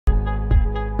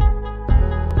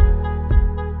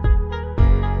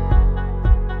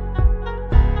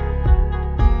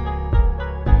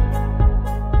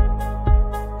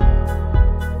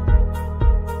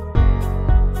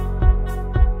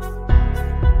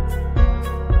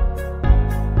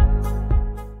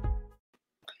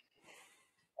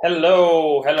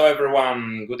Hello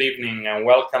everyone. Good evening and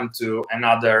welcome to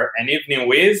another An Evening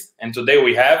With. And today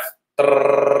we have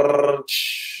Gojko.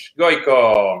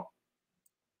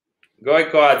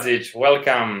 Gojko Adzic,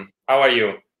 welcome. How are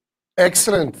you?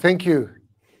 Excellent, thank you.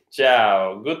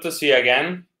 Ciao, good to see you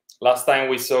again. Last time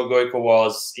we saw Gojko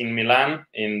was in Milan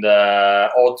in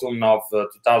the autumn of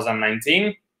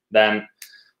 2019. Then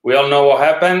we all know what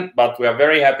happened, but we are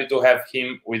very happy to have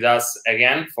him with us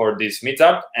again for this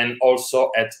meetup and also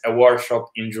at a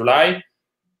workshop in July,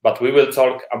 but we will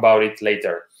talk about it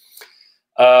later.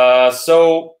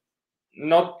 So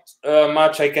not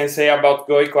much I can say about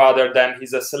Gojko other than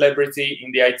he's a celebrity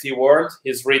in the IT world.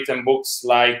 He's written books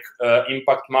like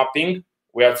Impact Mapping.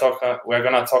 We're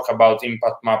going to talk about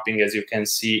impact mapping, as you can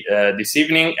see this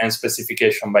evening, and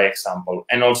specification by example,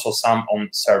 and also some on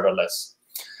serverless.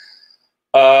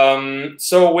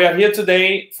 So we are here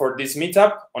today for this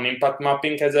meetup on impact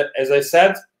mapping. As I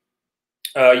said,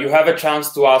 you have a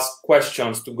chance to ask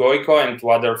questions to Gojko and to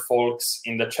other folks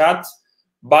in the chat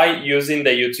by using the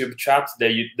YouTube chat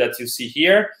that you see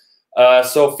here.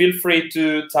 So feel free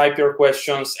to type your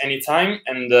questions anytime,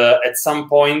 and at some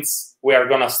points we are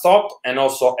gonna stop, and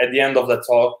also at the end of the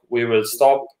talk we will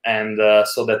stop, and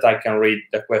so that I can read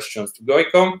the questions to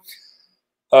Gojko.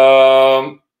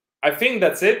 I think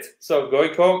that's it. So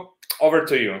Gojko, over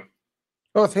to you.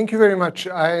 Oh, thank you very much,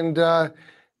 and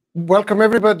welcome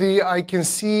everybody. I can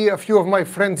see a few of my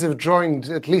friends have joined,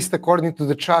 at least according to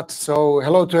the chat. So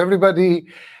hello to everybody.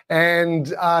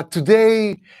 And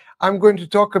today I'm going to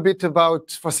talk a bit about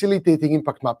facilitating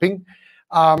impact mapping.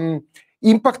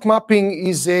 Impact mapping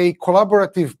is a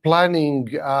collaborative planning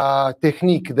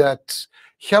technique that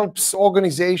helps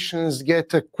organizations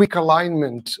get a quick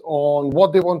alignment on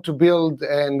what they want to build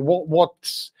and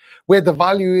where the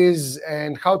value is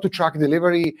and how to track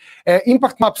delivery.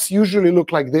 Impact maps usually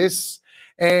look like this,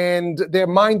 and they're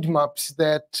mind maps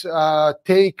that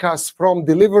take us from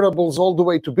deliverables all the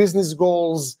way to business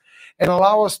goals and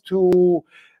allow us to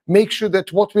make sure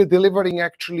that what we're delivering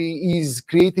actually is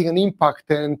creating an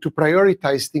impact and to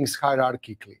prioritize things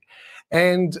hierarchically.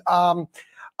 And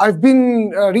I've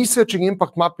been researching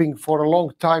impact mapping for a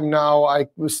long time now. I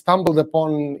stumbled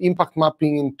upon impact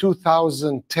mapping in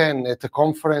 2010 at a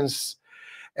conference,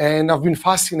 and I've been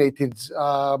fascinated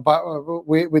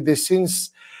with this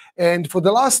since. And for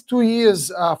the last 2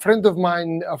 years, a friend of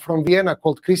mine from Vienna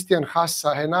called Christian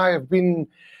Hassa and I have been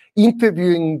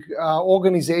interviewing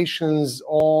organizations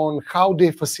on how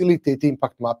they facilitate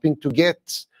impact mapping to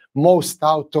get most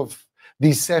out of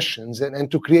these sessions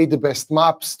and to create the best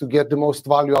maps to get the most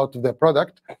value out of their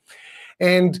product.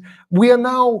 And we are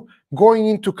now going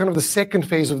into kind of the second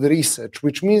phase of the research,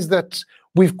 which means that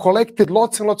we've collected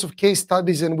lots and lots of case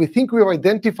studies, and we think we've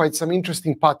identified some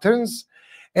interesting patterns.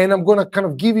 And I'm going to kind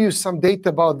of give you some data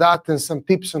about that and some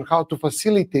tips on how to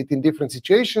facilitate in different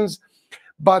situations.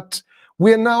 But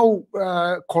we are now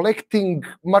collecting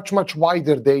much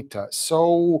wider data.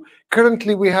 So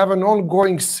currently we have an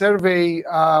ongoing survey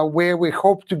where we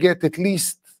hope to get at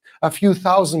least a few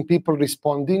thousand people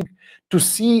responding to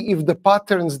see if the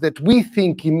patterns that we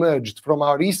think emerged from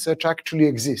our research actually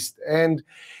exist. And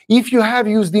if you have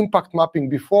used impact mapping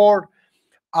before,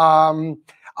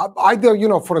 either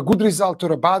for a good result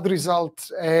or a bad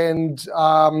result, and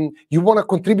you want to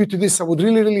contribute to this, I would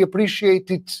really appreciate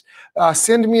it.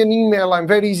 Send me an email. I'm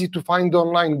very easy to find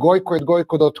online,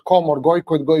 gojko@gojko.com or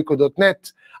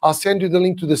gojko@gojko.net. I'll send you the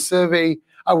link to the survey.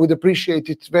 I would appreciate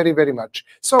it very much.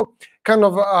 So kind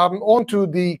of on to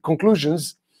the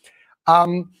conclusions.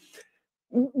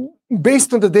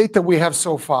 Based on the data we have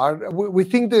so far, we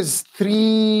think there's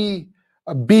three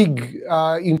big,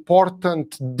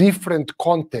 important, different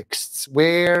contexts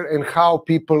where and how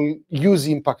people use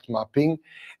impact mapping,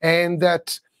 and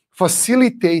that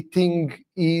facilitating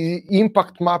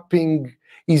impact mapping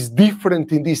is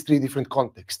different in these three different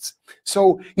contexts.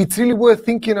 So it's really worth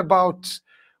thinking about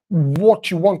what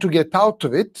you want to get out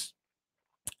of it,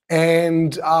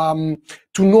 and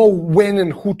to know when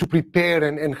and who to prepare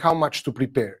and how much to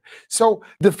prepare. So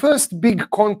the first big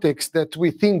context that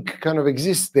we think kind of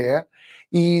exists there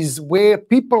is where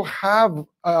people have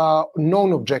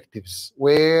known objectives,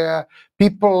 where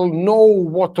people know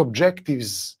what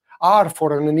objectives are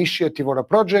for an initiative or a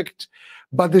project,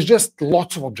 but there's just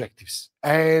lots of objectives.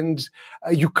 And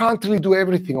you can't really do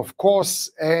everything, of course,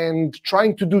 and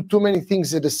trying to do too many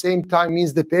things at the same time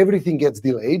means that everything gets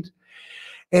delayed.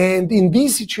 And in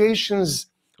these situations,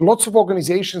 lots of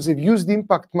organizations have used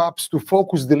impact maps to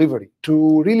focus delivery,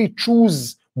 to really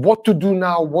choose what to do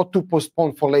now, what to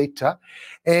postpone for later,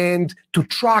 and to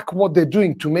track what they're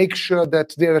doing to make sure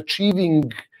that they're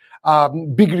achieving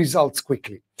big results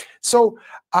quickly. So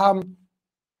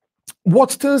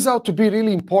What turns out to be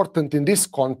really important in this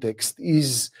context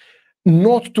is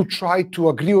not to try to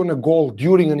agree on a goal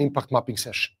during an impact mapping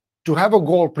session, to have a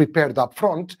goal prepared up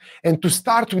front and to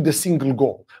start with a single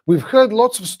goal. We've heard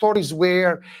lots of stories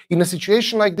where in a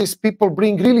situation like this, people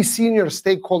bring really senior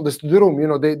stakeholders to the room. You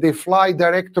know, they fly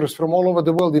directors from all over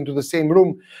the world into the same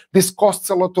room. This costs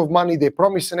a lot of money. They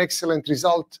promise an excellent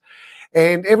result.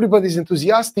 And everybody's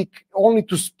enthusiastic only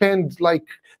to spend like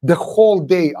the whole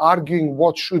day arguing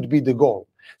what should be the goal.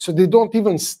 So they don't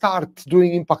even start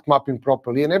doing impact mapping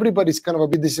properly, and everybody's kind of a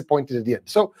bit disappointed at the end.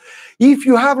 So if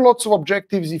you have lots of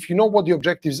objectives, if you know what the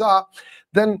objectives are,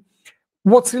 then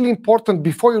what's really important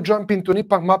before you jump into an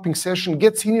impact mapping session,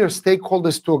 get senior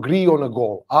stakeholders to agree on a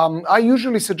goal. I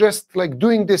usually suggest like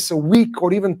doing this a week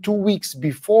or even 2 weeks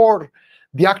before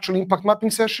the actual impact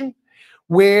mapping session,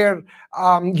 where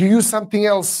you use something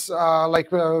else like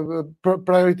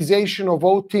prioritization or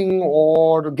voting,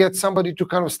 or get somebody to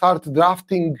kind of start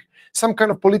drafting some kind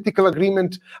of political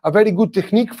agreement. A very good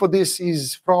technique for this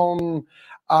is from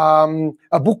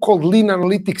a book called Lean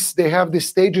Analytics. They have the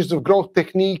stages of growth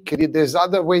technique. There's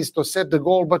other ways to set the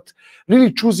goal, but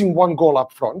really choosing one goal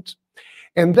up front.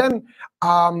 And then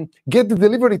get the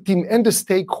delivery team and the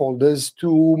stakeholders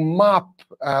to map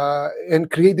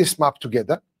and create this map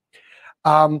together.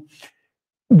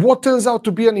 What turns out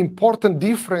to be an important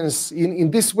difference in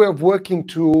this way of working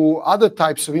to other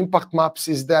types of impact maps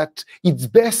is that it's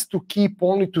best to keep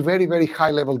only to very, very high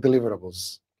level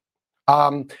deliverables.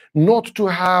 Not to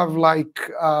have like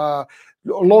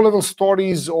low level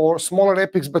stories or smaller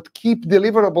epics, but keep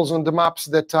deliverables on the maps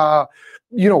that are,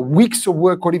 you know, weeks of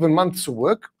work or even months of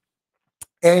work.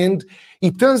 And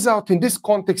it turns out in this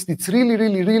context, it's really,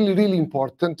 really, really, really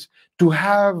important to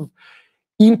have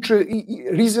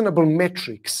reasonable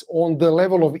metrics on the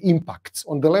level of impacts,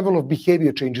 on the level of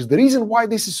behavior changes. The reason why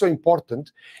this is so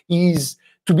important is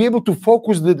to be able to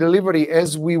focus the delivery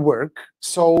as we work.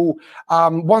 So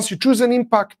once you choose an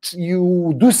impact,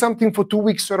 you do something for 2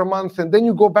 weeks or a month, and then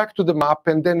you go back to the map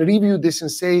and then review this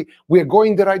and say, we're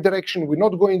going the right direction, we're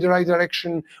not going the right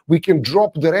direction, we can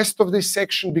drop the rest of this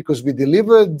section because we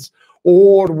delivered,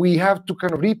 or we have to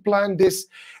kind of replan this.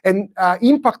 And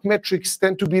impact metrics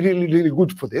tend to be really, really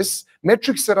good for this.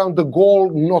 Metrics around the goal,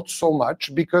 not so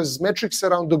much, because metrics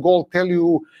around the goal tell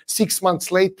you 6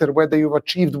 months later whether you've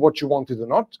achieved what you wanted or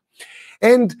not.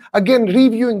 And again,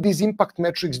 reviewing these impact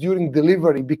metrics during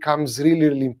delivery becomes really,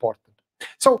 really important.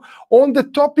 So on the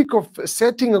topic of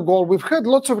setting a goal, we've heard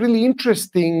lots of really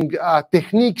interesting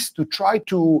techniques to try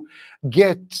to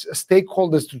get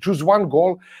stakeholders to choose one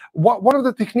goal. One of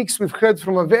the techniques we've heard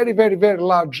from a very, very, very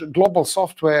large global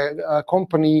software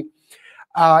company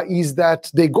is that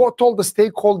they got all the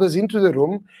stakeholders into the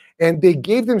room and they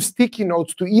gave them sticky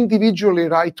notes to individually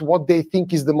write what they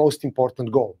think is the most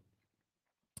important goal.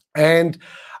 And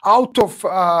out of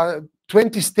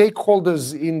 20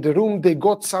 stakeholders in the room, they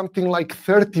got something like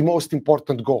 30 most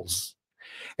important goals.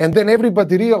 And then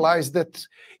everybody realized that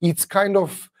it's kind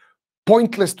of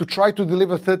pointless to try to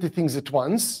deliver 30 things at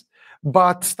once,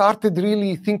 but started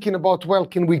really thinking about, well,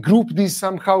 can we group these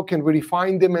somehow? Can we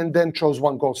refine them? And then chose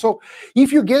one goal. So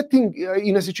if you're getting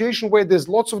in a situation where there's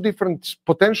lots of different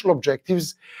potential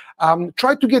objectives,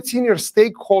 try to get senior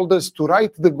stakeholders to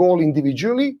write the goal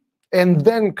individually and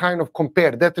then kind of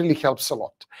compare. That really helps a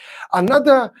lot.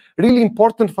 Another really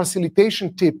important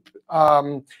facilitation tip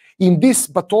in this,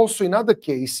 but also in other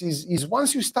cases, is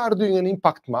once you start doing an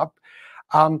impact map,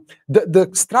 the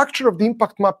structure of the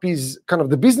impact map is kind of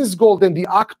the business goal, then the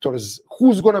actors,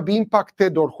 who's going to be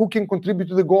impacted or who can contribute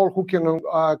to the goal, who can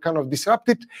kind of disrupt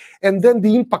it, and then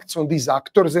the impacts on these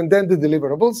actors, and then the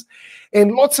deliverables.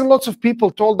 And lots of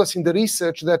people told us in the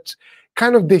research that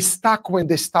kind of they stuck when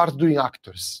they start doing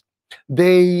actors.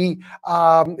 They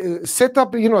set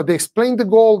up, you know, they explain the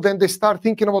goal, then they start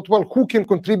thinking about, well, who can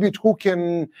contribute, who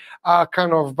can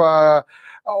kind of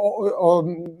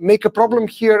make a problem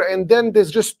here, and then there's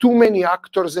just too many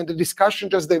actors and the discussion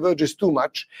just diverges too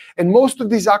much, and most of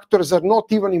these actors are not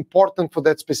even important for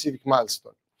that specific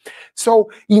milestone. So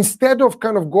instead of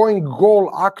kind of going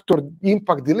goal, actor,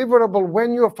 impact, deliverable,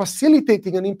 when you're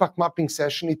facilitating an impact mapping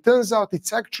session, it turns out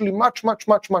it's actually much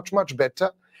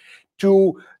better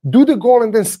to do the goal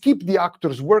and then skip the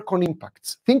actors, work on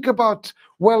impacts. Think about,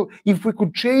 well, if we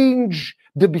could change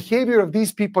the behavior of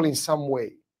these people in some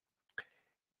way,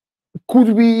 could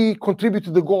we contribute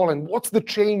to the goal, and what's the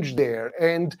change there?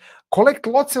 And collect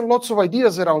lots and lots of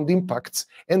ideas around impacts,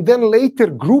 and then later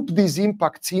group these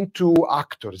impacts into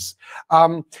actors.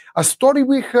 A story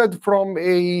we heard from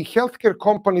a healthcare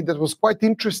company that was quite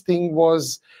interesting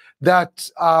was that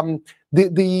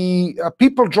the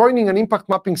people joining an impact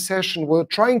mapping session were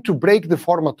trying to break the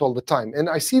format all the time. And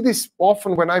I see this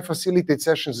often when I facilitate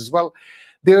sessions as well.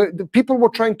 The people were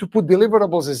trying to put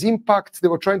deliverables as impacts. They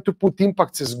were trying to put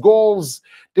impacts as goals.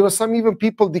 There were some even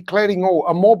people declaring,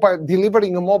 oh,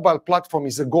 delivering a mobile platform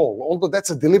is a goal, although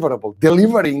that's a deliverable.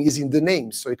 Delivering is in the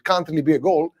name, so it can't really be a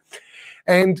goal.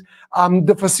 And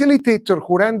the facilitator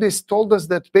who ran this told us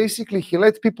that basically he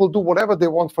let people do whatever they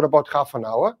want for about half an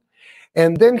hour.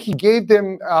 And then he gave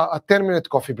them a 10-minute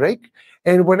coffee break.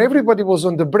 And when everybody was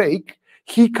on the break,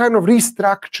 he kind of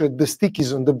restructured the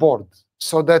stickies on the board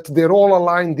so that they're all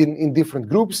aligned in different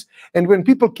groups. And when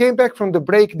people came back from the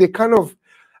break, they kind of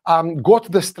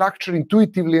got the structure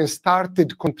intuitively and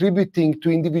started contributing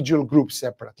to individual groups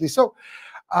separately. So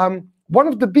one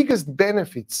of the biggest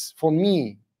benefits for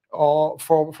me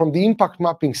from the impact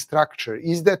mapping structure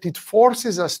is that it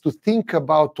forces us to think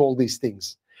about all these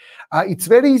things. It's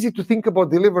very easy to think about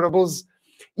deliverables.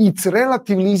 It's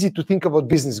relatively easy to think about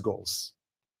business goals.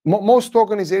 Most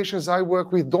organizations I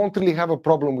work with don't really have a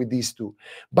problem with these two.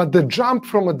 But the jump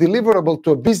from a deliverable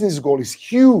to a business goal is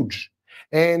huge.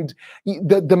 And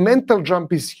the mental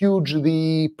jump is huge.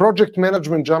 The project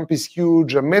management jump is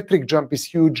huge. A metric jump is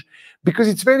huge. Because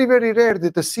it's very, very rare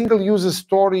that a single user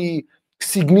story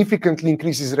significantly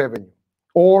increases revenue.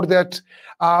 Or that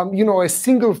a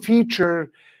single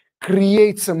feature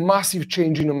creates a massive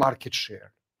change in a market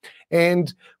share.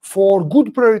 And for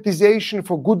good prioritization,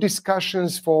 for good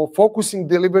discussions, for focusing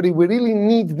delivery, we really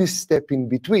need this step in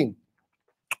between.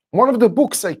 One of the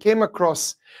books I came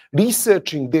across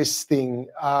researching this thing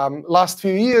last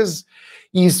few years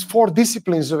is 4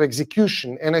 Disciplines of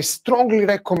Execution. And I strongly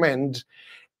recommend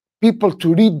people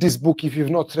to read this book if you've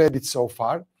not read it so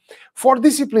far. 4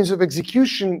 Disciplines of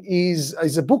Execution is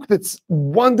a book that's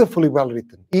wonderfully well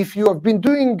written. If you have been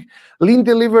doing lean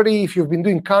delivery, if you've been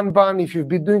doing Kanban, if you've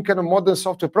been doing kind of modern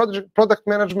software product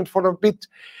management for a bit,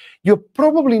 you're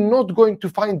probably not going to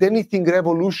find anything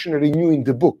revolutionary new in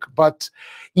the book. But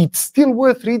it's still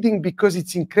worth reading because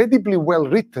it's incredibly well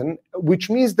written, which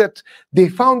means that they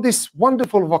found this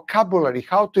wonderful vocabulary,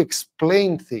 how to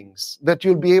explain things that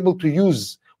you'll be able to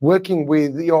use working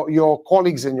with your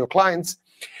colleagues and your clients.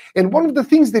 And one of the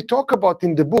things they talk about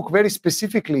in the book, very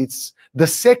specifically, it's the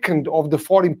second of the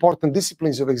 4 important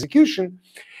disciplines of execution,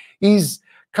 is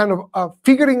kind of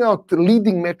figuring out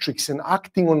leading metrics and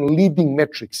acting on leading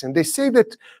metrics. And they say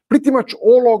that pretty much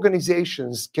all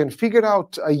organizations can figure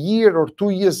out a year or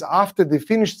 2 years after they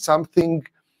finished something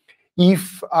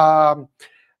if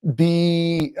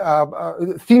the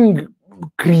thing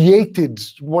created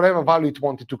whatever value it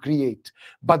wanted to create.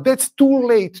 But that's too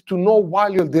late to know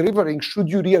while you're delivering, should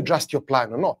you readjust your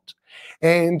plan or not.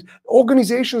 And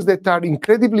organizations that are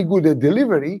incredibly good at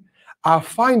delivery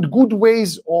find good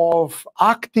ways of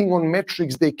acting on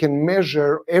metrics they can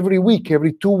measure every week,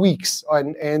 every 2 weeks,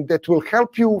 and that will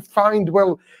help you find,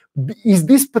 well, is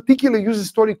this particular user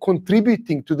story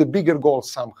contributing to the bigger goal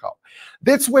somehow?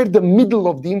 That's where the middle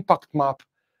of the impact map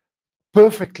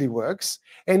perfectly works.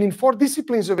 And in 4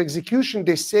 Disciplines of Execution,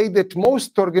 they say that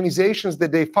most organizations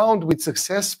that they found with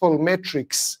successful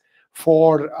metrics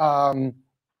for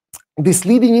these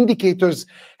leading indicators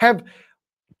have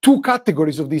 2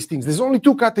 categories of these things. There's only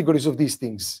 2 categories of these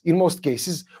things in most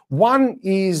cases. One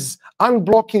is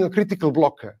unblocking a critical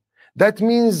blocker. That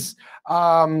means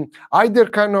either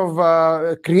kind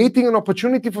of creating an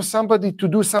opportunity for somebody to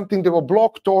do something that were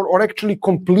blocked, or actually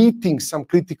completing some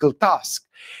critical task.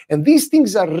 And these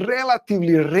things are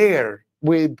relatively rare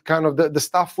with kind of the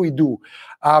stuff we do.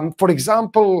 For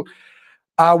example,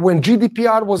 when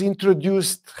GDPR was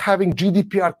introduced, having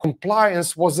GDPR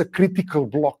compliance was a critical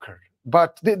blocker.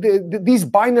 But these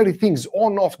binary things,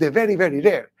 on, off, they're very, very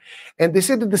rare. And they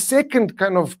said that the second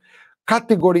kind of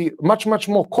category, much, much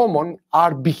more common,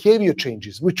 are behavior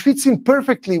changes, which fits in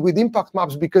perfectly with impact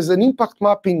maps, because an impact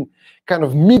mapping kind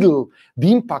of middle,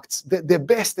 the impacts, they're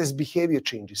best as behavior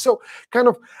changes. So kind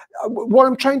of what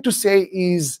I'm trying to say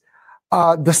is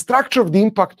the structure of the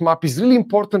impact map is really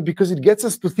important because it gets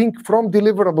us to think from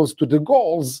deliverables to the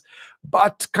goals,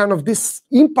 but kind of this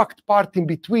impact part in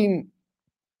between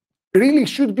really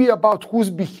should be about whose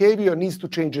behavior needs to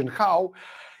change and how.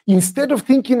 Instead of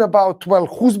thinking about, well,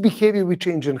 whose behavior we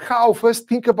change and how, first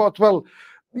think about, well,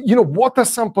 what are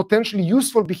some potentially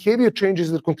useful behavior changes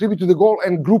that contribute to the goal,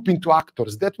 and group into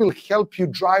actors. That will help you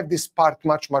drive this part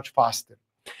much, much faster.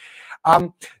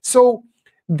 So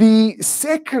the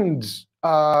second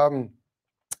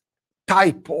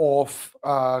type of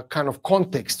kind of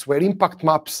context where impact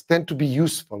maps tend to be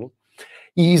useful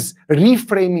is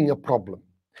reframing a problem.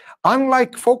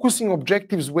 Unlike focusing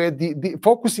objectives where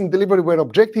focusing delivery where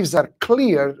objectives are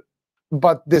clear,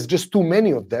 but there's just too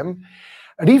many of them.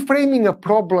 Reframing a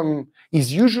problem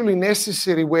is usually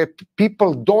necessary where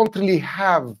people don't really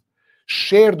have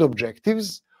shared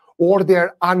objectives or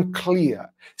they're unclear.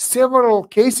 Several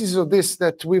cases of this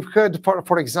that we've heard,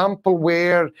 for example,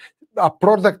 where a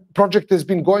project has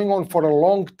been going on for a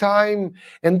long time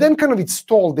and then kind of it's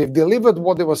stalled. They've delivered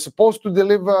what they were supposed to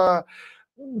deliver.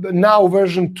 Now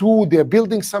version 2, they're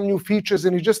building some new features,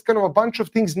 and it's just kind of a bunch of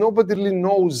things. Nobody really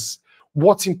knows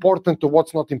what's important or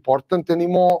what's not important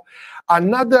anymore.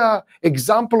 Another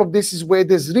example of this is where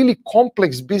there's really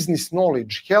complex business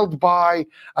knowledge held by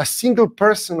a single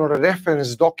person or a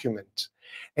reference document.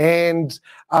 And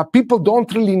people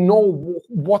don't really know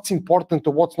what's important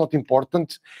or what's not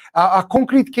important. A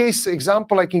concrete case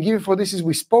example I can give you for this is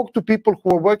we spoke to people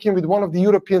who were working with one of the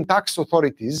European tax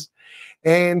authorities,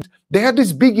 and they had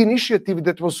this big initiative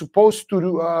that was supposed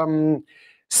to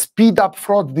speed up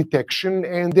fraud detection,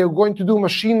 and they were going to do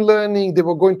machine learning, they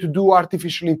were going to do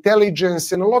artificial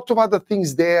intelligence, and a lot of other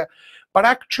things there. But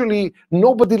actually,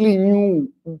 nobody really knew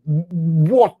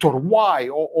what or why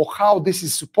or how this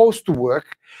is supposed to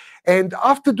work. And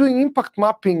after doing impact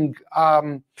mapping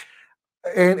and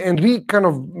kind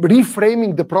of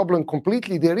reframing the problem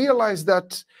completely, they realized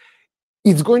that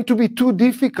it's going to be too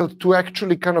difficult to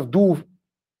actually kind of do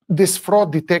this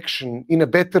fraud detection in a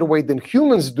better way than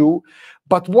humans do.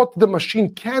 But what the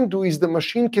machine can do is the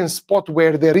machine can spot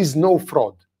where there is no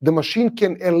fraud. The machine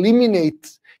can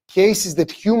eliminate cases that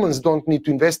humans don't need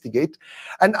to investigate.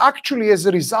 And actually, as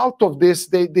a result of this,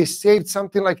 they saved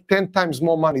something like 10 times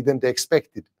more money than they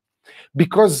expected,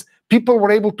 because people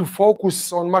were able to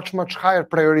focus on much, much higher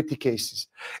priority cases.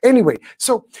 Anyway,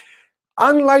 so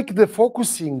unlike the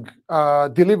focusing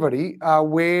delivery,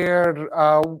 where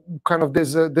kind of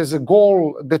there's a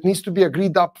goal that needs to be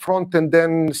agreed up front, and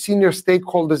then senior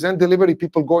stakeholders and delivery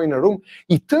people go in a room,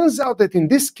 it turns out that in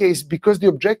this case, because the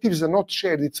objectives are not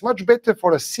shared, it's much better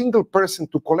for a single person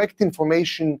to collect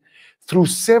information through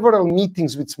several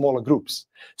meetings with smaller groups.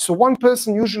 So one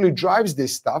person usually drives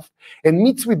this stuff and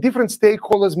meets with different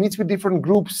stakeholders, meets with different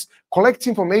groups, collects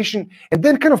information, and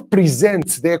then kind of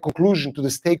presents their conclusion to the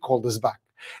stakeholders back.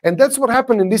 And that's what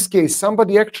happened in this case.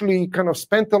 Somebody actually kind of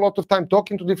spent a lot of time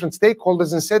talking to different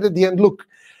stakeholders and said at the end, look,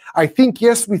 I think,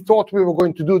 yes, we thought we were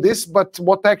going to do this, but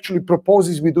what I actually propose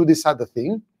is we do this other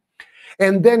thing.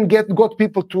 And then got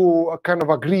people to kind of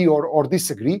agree or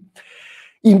disagree.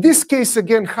 In this case,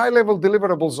 again, high-level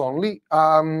deliverables only.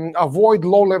 Avoid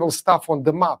low-level stuff on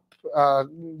the map.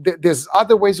 There's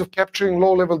other ways of capturing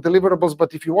low-level deliverables,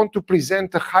 but if you want to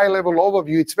present a high-level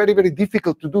overview, it's very, very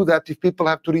difficult to do that if people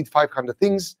have to read 500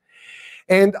 things.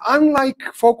 And unlike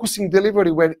focusing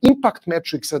delivery, where impact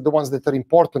metrics are the ones that are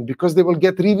important because they will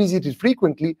get revisited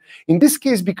frequently, in this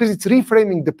case, because it's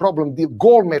reframing the problem, the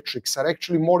goal metrics are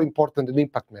actually more important than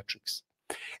impact metrics.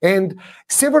 And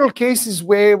several cases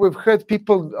where we've heard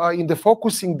people in the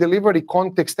focusing delivery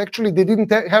context, actually they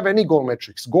didn't have any goal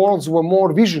metrics. Goals were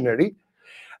more visionary,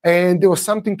 and there was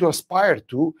something to aspire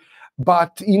to.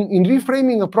 But in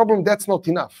reframing a problem, that's not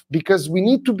enough, because we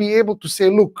need to be able to say,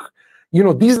 look, you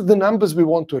know, these are the numbers we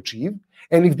want to achieve.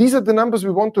 And if these are the numbers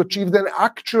we want to achieve, then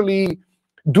actually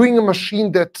doing a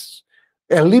machine that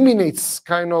eliminates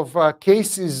kind of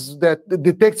cases that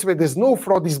detects where there's no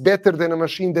fraud is better than a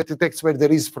machine that detects where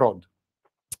there is fraud.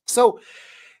 So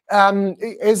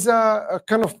as a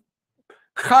kind of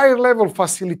higher level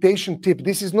facilitation tip,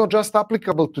 this is not just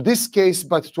applicable to this case,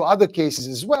 but to other cases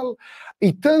as well.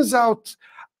 It turns out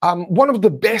one of the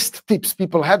best tips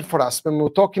people had for us when we were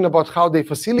talking about how they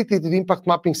facilitated impact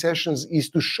mapping sessions is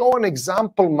to show an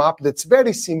example map that's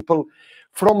very simple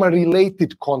from a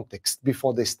related context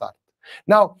before they start.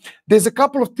 Now, there's a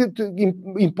couple of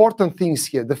important things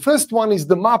here. The first one is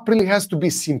the map really has to be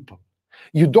simple.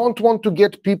 You don't want to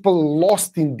get people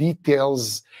lost in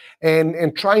details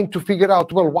and trying to figure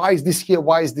out, well, why is this here?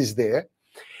 Why is this there?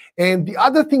 And the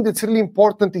other thing that's really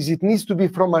important is it needs to be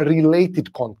from a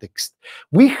related context.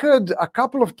 We heard a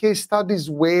couple of case studies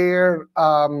where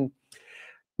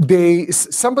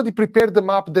somebody prepared the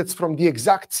map that's from the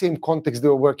exact same context they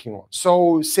were working on.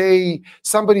 So say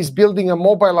somebody's building a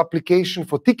mobile application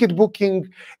for ticket booking,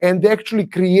 and they actually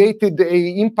created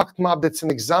an impact map that's an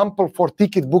example for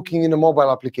ticket booking in a mobile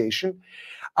application.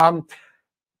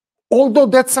 Although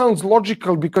that sounds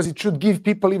logical because it should give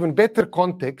people even better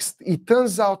context, it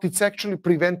turns out it's actually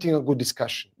preventing a good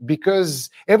discussion, because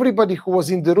everybody who was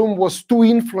in the room was too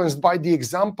influenced by the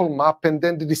example map, and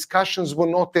then the discussions were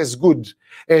not as good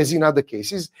as in other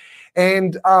cases.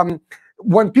 And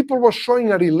when people were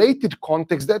showing a related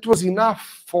context, that was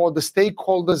enough for the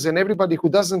stakeholders and everybody who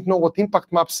doesn't know what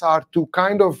impact maps are to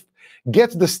kind of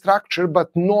get the structure, but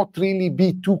not really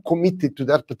be too committed to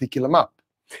that particular map.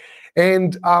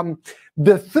 And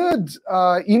the third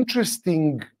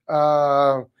interesting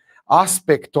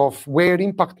aspect of where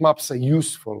impact maps are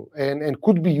useful and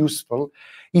could be useful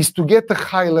is to get a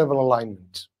high-level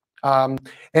alignment.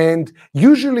 And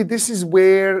usually this is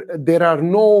where there are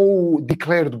no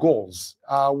declared goals,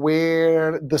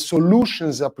 where the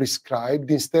solutions are prescribed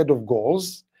instead of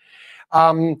goals.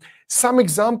 Some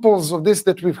examples of this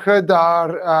that we've heard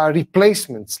are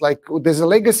replacements. Like there's a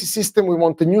legacy system, we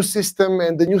want a new system,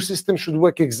 and the new system should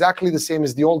work exactly the same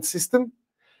as the old system.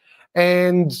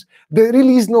 And there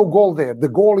really is no goal there. The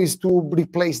goal is to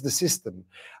replace the system.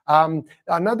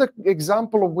 Another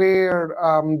example of where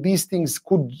these things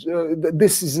could,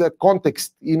 this is a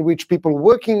context in which people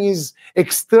working is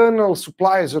external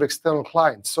suppliers or external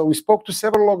clients. So we spoke to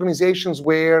several organizations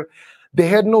where they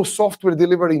had no software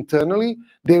delivery internally.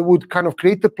 They would kind of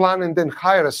create a plan and then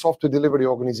hire a software delivery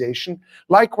organization.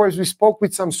 Likewise, we spoke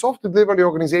with some software delivery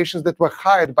organizations that were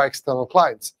hired by external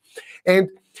clients. And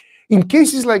in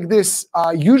cases like this,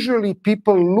 usually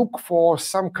people look for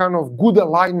some kind of good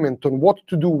alignment on what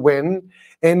to do when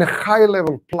and a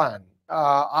high-level plan.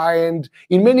 And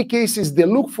in many cases, they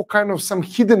look for kind of some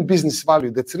hidden business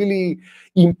value that's really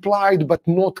implied but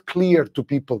not clear to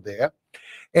people there.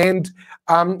 And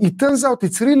it turns out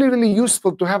it's really, really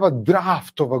useful to have a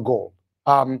draft of a goal.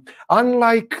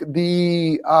 Unlike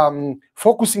the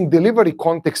focusing delivery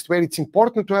context where it's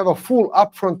important to have a full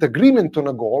upfront agreement on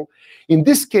a goal, in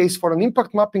this case, for an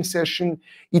impact mapping session,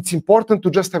 it's important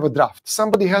to just have a draft.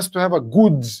 Somebody has to have a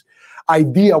good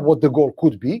idea what the goal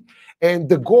could be, and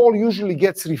the goal usually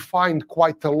gets refined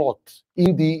quite a lot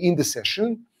in the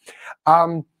session.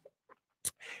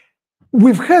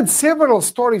 We've had several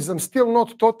stories. I'm still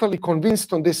not totally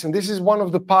convinced on this, and this is one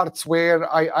of the parts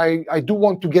where I do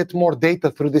want to get more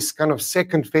data through this kind of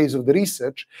second phase of the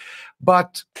research.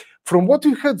 But from what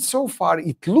we've heard so far,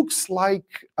 it looks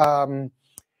like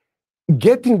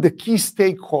getting the key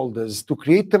stakeholders to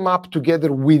create a map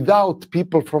together without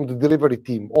people from the delivery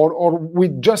team, or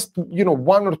with just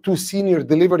one or two senior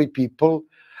delivery people,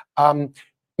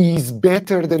 is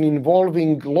better than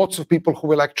involving lots of people who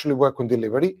will actually work on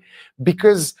delivery.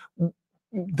 Because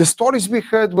the stories we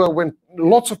heard were when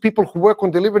lots of people who work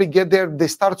on delivery get there, they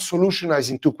start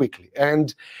solutionizing too quickly.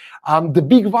 And the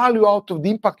big value out of the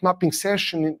impact mapping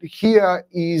session here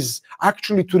is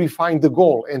actually to refine the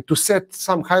goal and to set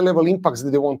some high-level impacts that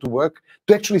they want to work,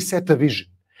 to actually set a vision.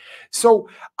 So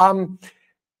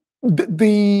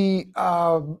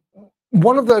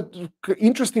one of the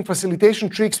interesting facilitation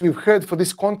tricks we've heard for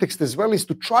this context as well is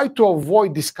to try to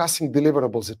avoid discussing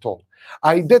deliverables at all.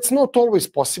 That's not always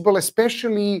possible,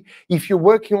 especially if you're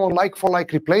working on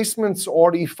like-for-like replacements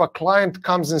or if a client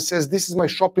comes and says, this is my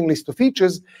shopping list of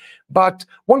features. But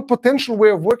one potential way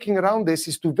of working around this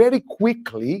is to very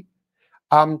quickly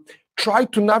try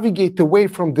to navigate away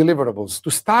from deliverables,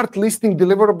 to start listing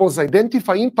deliverables,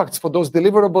 identify impacts for those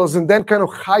deliverables, and then kind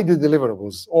of hide the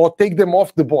deliverables or take them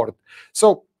off the board.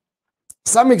 So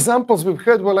some examples we've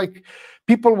heard were like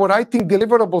people were writing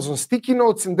deliverables on sticky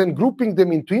notes and then grouping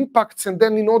them into impacts. And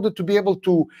then in order to be able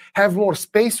to have more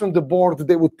space on the board,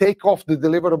 they would take off the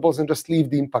deliverables and just leave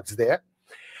the impacts there.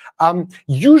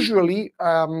 Usually,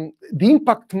 the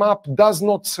impact map does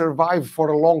not survive for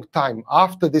a long time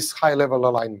after this high-level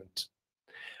alignment.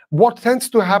 What tends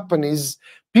to happen is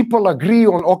people agree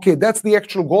on, okay, that's the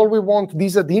actual goal we want,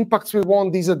 these are the impacts we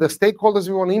want, these are the stakeholders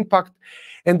we want to impact.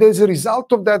 And as a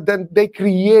result of that, then they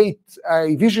create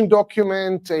a vision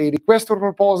document, a request for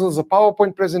proposals, a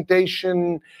PowerPoint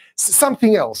presentation,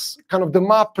 something else. Kind of the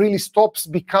map really stops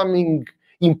becoming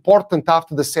important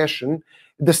after the session.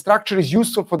 The structure is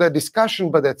useful for that discussion,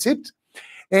 but that's it.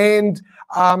 And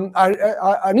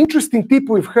an interesting tip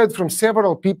we've heard from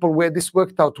several people where this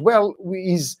worked out well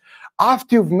is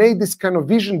after you've made this kind of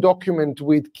vision document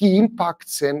with key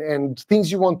impacts and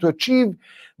things you want to achieve,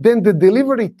 then the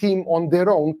delivery team on their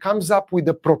own comes up with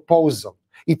a proposal.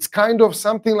 It's kind of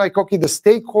something like, okay, the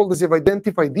stakeholders have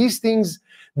identified these things,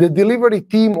 the delivery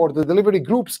team or the delivery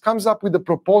groups comes up with a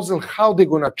proposal how they're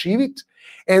going to achieve it,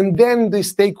 and then the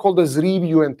stakeholders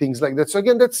review and things like that. So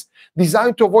again, that's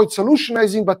designed to avoid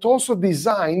solutionizing, but also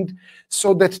designed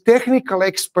so that technical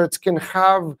experts can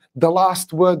have the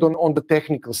last word on the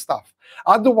technical stuff.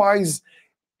 Otherwise,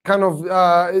 kind of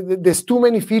there's too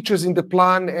many features in the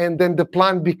plan, and then the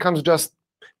plan becomes just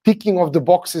ticking off the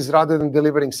boxes rather than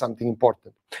delivering something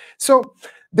important. So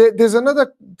there's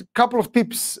another couple of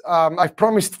tips. I've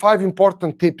promised 5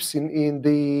 important tips in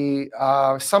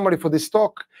the summary for this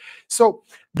talk. So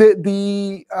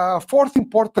the 4th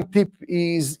important tip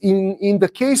is in the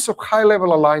case of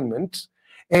high-level alignment,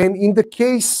 And in the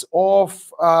case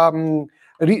of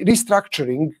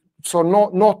restructuring, so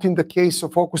not in the case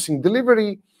of focusing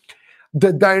delivery,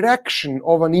 the direction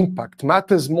of an impact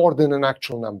matters more than an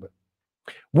actual number.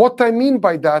 What I mean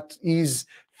by that is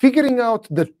figuring out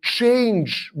the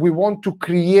change we want to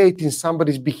create in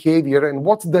somebody's behavior and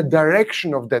what's the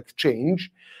direction of that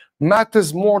change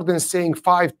matters more than saying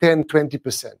 5, 10,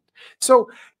 20%.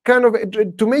 So kind of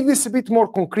to make this a bit more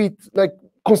concrete, like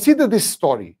consider this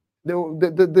story.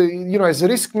 As a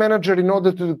risk manager, in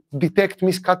order to detect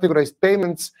miscategorized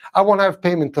payments, I want to have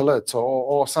payment alerts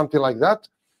or something like that.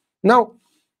 Now,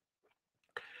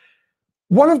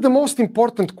 one of the most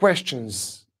important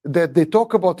questions that they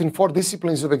talk about in 4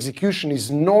 disciplines of execution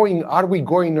is knowing, are we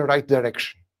going in the right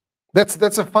direction?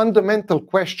 That's a fundamental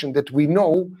question that we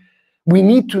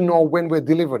need to know when we're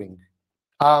delivering.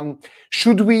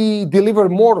 Should we deliver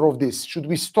more of this? Should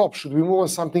we stop? Should we move on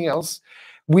something else?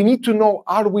 We need to know,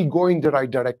 are we going the right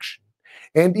direction?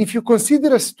 And if you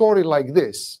consider a story like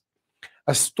this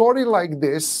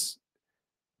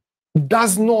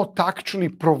does not actually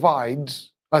provide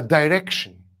a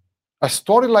direction. A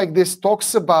story like this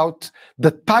talks about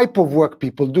the type of work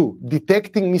people do,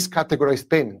 detecting miscategorized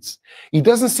payments. It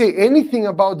doesn't say anything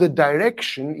about the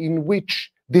direction in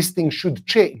which this thing should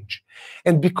change.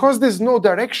 And because there's no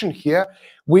direction here,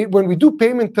 when we do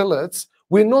payment alerts,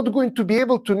 we're not going to be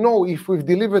able to know if we've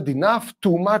delivered enough,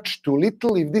 too much, too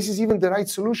little, if this is even the right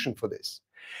solution for this.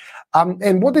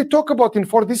 And what they talk about in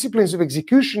 4 disciplines of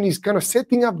execution is kind of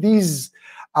setting up these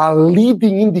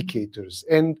leading indicators.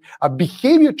 And a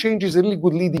behavior change is a really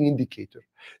good leading indicator.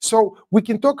 So we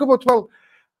can talk about, well,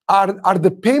 are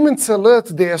the payments alert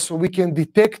there so we can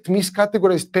detect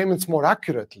miscategorized payments more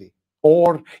accurately?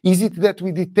 Or is it that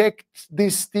we detect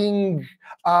this thing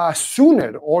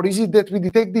sooner? Or is it that we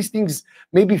detect these things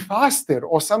maybe faster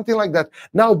or something like that?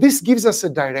 Now, this gives us a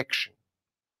direction.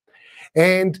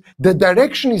 And the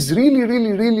direction is really,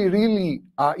 really, really, really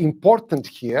important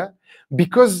here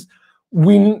because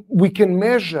we can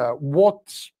measure what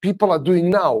people are doing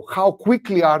now. How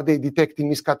quickly are they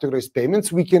detecting miscategorized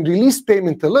payments? We can release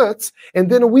payment alerts, and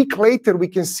then a week later we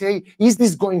can say, is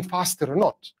this going faster or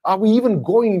not? Are we even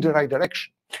going in the right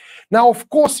direction? Now, of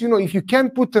course, if you can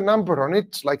put a number on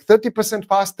it, like 30%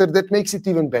 faster, that makes it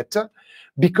even better,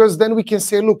 because then we can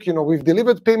say, look, we've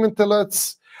delivered payment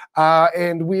alerts,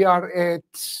 and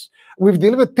we've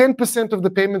delivered 10% of the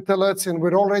payment alerts and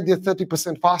we're already at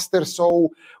 30% faster, so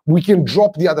we can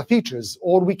drop the other features.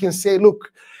 Or we can say,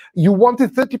 look, you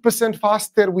wanted 30%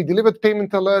 faster, we delivered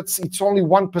payment alerts, it's only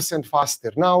 1%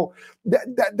 faster. Now,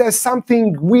 there's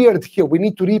something weird here. We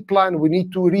need to replan, we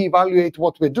need to reevaluate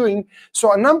what we're doing.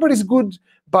 So a number is good,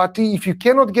 but if you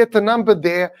cannot get a number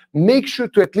there, make sure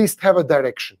to at least have a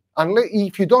direction.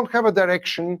 If you don't have a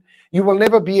direction, you will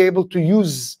never be able to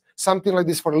use something like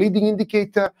this for a leading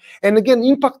indicator. And again,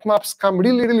 impact maps come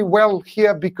really, really well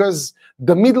here because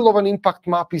the middle of an impact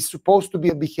map is supposed to be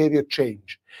a behavior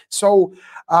change. So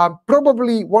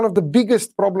probably one of the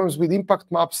biggest problems with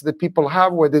impact maps that people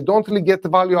have where they don't really get the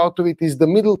value out of it is the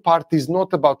middle part is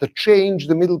not about the change.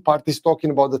 The middle part is talking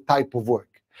about the type of work.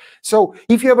 So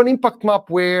if you have an impact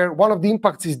map where one of the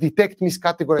impacts is detect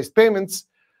miscategorized payments,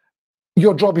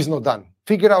 your job is not done.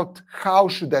 Figure out how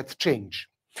should that change.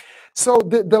 So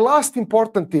the last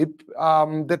important tip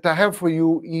that I have for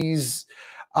you is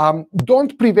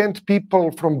don't prevent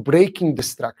people from breaking the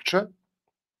structure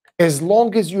as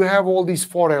long as you have all these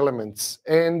 4 elements.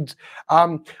 And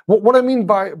what I mean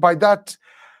by that,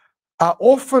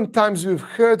 oftentimes we've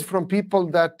heard from people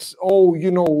that,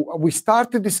 we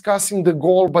started discussing the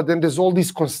goal, but then there's all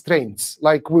these constraints.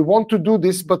 Like we want to do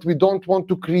this, but we don't want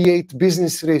to create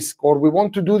business risk, or we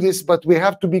want to do this, but we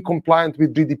have to be compliant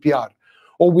with GDPR.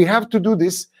 Or we have to do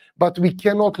this, but we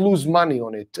cannot lose money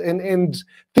on it, and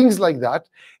things like that.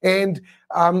 And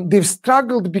they've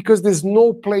struggled because there's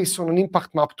no place on an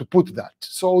impact map to put that.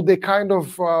 So they kind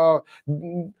of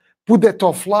put that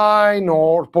offline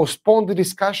or postpone the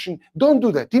discussion. Don't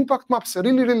do that. Impact maps are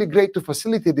really, really great to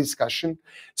facilitate discussion.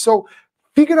 So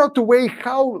figure out a way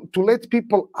how to let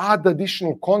people add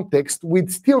additional context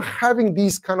with still having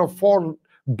these kind of 4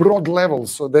 broad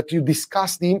levels so that you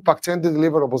discuss the impacts and the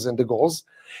deliverables and the goals.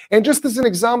 And just as an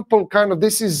example,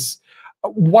 this is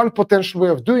one potential way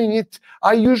of doing it.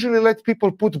 I usually let people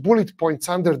put bullet points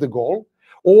under the goal,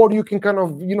 or you can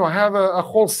have a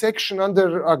whole section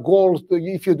under a goal.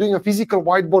 If you're doing a physical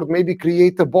whiteboard, maybe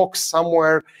create a box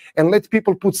somewhere and let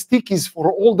people put stickies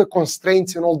for all the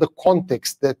constraints and all the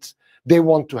context that they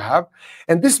want to have.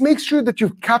 And this makes sure that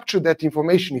you've captured that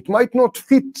information. It might not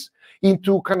fit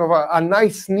into kind of a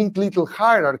nice, neat little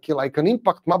hierarchy like an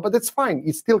impact map, but that's fine.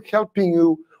 It's still helping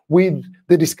you with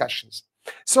the discussions.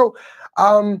 So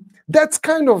that's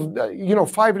kind of,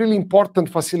 5 really important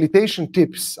facilitation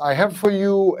tips I have for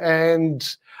you, and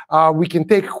we can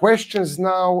take questions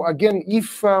now. Again,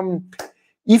 if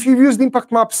you've used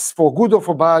impact maps for good or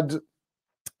for bad,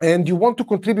 and you want to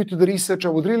contribute to the research, I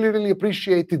would really, really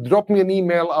appreciate it. Drop me an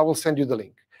email. I will send you the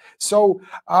link. So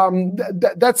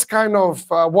that's kind of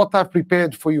what I've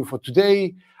prepared for you for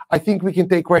today. I think we can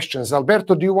take questions.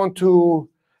 Alberto, do you want to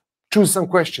choose some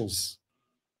questions?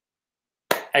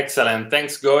 Excellent.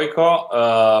 Thanks,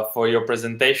 Gojko, for your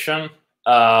presentation.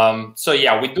 So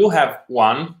yeah, we do have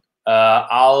one.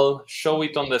 I'll show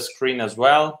it on the screen as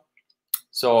well.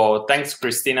 So thanks,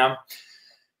 Christina.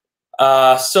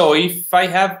 So if I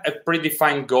have a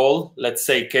predefined goal, let's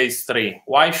say case 3,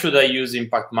 why should I use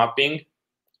impact mapping?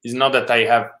 It's not that I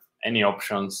have any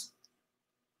options.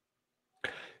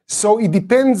 So it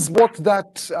depends what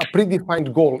that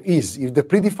predefined goal is. If the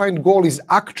predefined goal is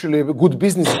actually a good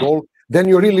business goal, then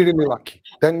you're really, really lucky.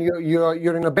 Then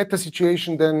you're in a better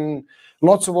situation than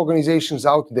lots of organizations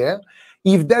out there.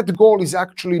 If that goal is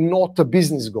actually not a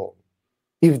business goal,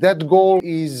 if that goal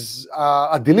is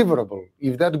a deliverable,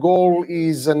 if that goal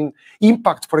is an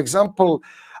impact, for example,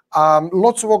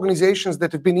 lots of organizations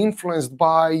that have been influenced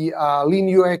by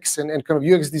lean UX and kind of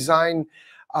UX design,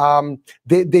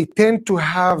 they tend to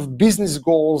have business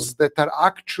goals that are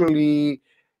actually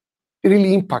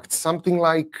really impact, something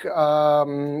like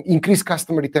increase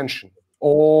customer retention,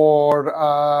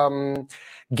 or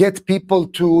get people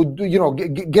to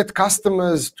get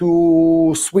customers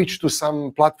to switch to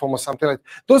some platform or something like that.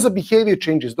 Those are behavior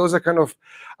changes. Those are kind of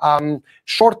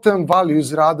short-term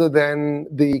values rather than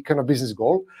the kind of business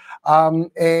goal.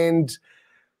 And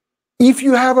if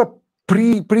you have a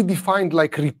predefined,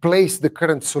 like replace the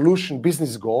current solution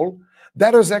business goal,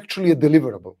 that is actually a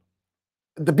deliverable.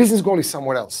 The business goal is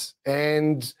somewhere else.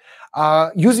 And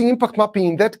using impact mapping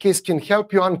in that case can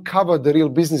help you uncover the real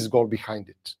business goal behind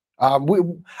it.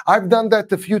 I've done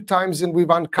that a few times, and we've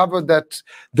uncovered that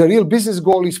the real business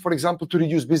goal is, for example, to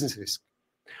reduce business risk,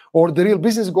 or the real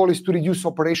business goal is to reduce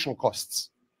operational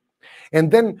costs. And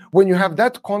then when you have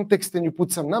that context and you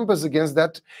put some numbers against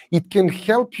that, it can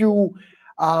help you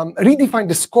redefine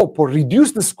the scope, or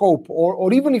reduce the scope,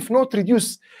 or even if not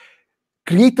reduce,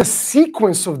 create a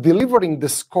sequence of delivering the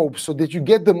scope so that you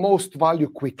get the most value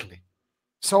quickly.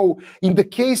 So in the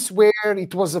case where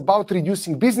it was about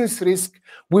reducing business risk,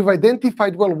 we've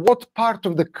identified, well, what part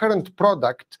of the current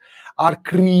product are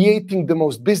creating the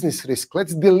most business risk.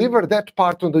 Let's deliver that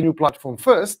part on the new platform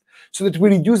first so that we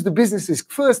reduce the business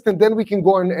risk first, and then we can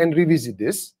go and revisit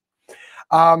this.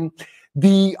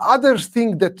 The other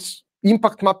thing that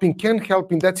impact mapping can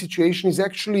help in that situation is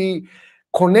actually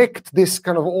connect this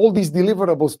kind of all these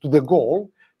deliverables to the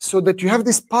goal, so that you have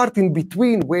this part in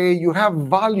between where you have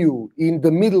value in the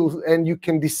middle, and you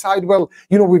can decide, well,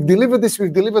 we've delivered this,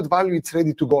 we've delivered value, it's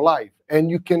ready to go live,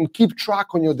 and you can keep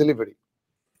track on your delivery.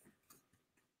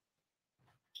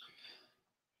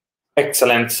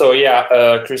 Excellent. So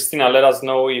yeah, Christina, let us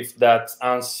know if that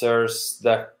answers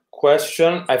the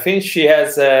question. I think she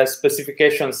has a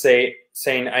specification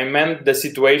saying, I meant the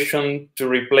situation to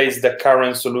replace the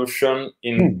current solution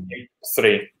in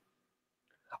 3.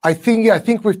 I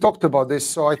think we've talked about this,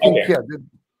 so I think, okay. Yeah.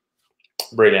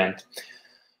 Brilliant.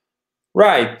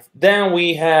 Right, then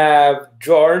we have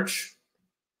George.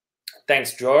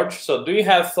 Thanks, George. So do you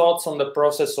have thoughts on the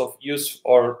process of use,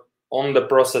 or on the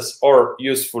process or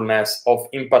usefulness of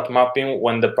impact mapping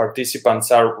when the participants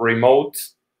are remote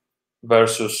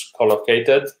versus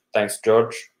co-located? Thanks,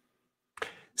 George.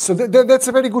 So that's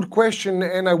a very good question,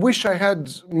 and I wish I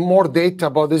had more data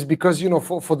about this, because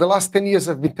for the last 10 years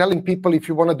I've been telling people, if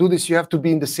you want to do this, you have to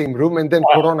be in the same room, and then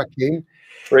Corona came.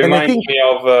 Remind me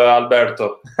of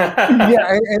Alberto.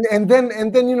 Yeah, and then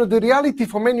the reality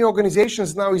for many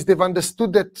organizations now is they've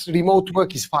understood that remote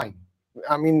work is fine.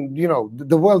 I mean,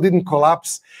 the world didn't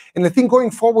collapse, and I think going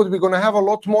forward we're going to have a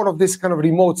lot more of this kind of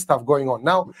remote stuff going on.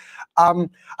 Now,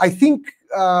 I think.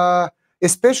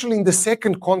 Especially in the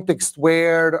second context,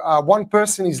 where one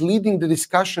person is leading the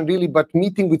discussion really, but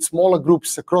meeting with smaller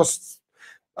groups across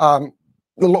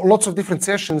lots of different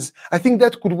sessions, I think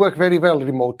that could work very well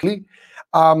remotely.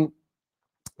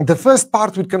 The first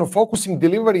part with kind of focusing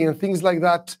delivery and things like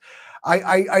that,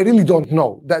 I really don't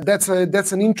know. That's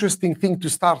an interesting thing to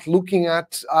start looking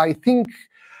at. I think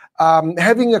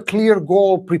having a clear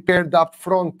goal prepared up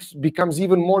front becomes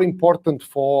even more important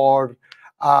for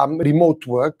remote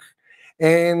work.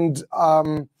 And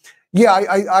yeah,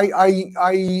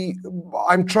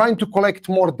 I'm trying to collect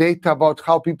more data about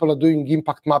how people are doing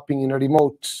impact mapping in a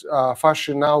remote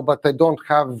fashion now, but I don't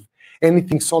have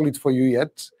anything solid for you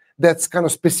yet. That's kind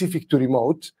of specific to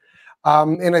remote.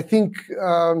 And I think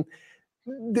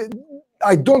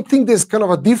I don't think there's kind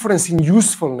of a difference in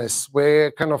usefulness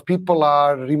where kind of people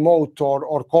are remote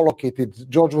or co-located.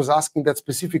 George was asking that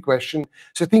specific question.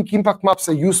 So I think impact maps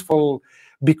are useful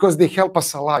because they help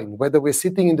us align. Whether we're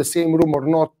sitting in the same room or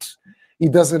not,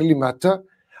 it doesn't really matter.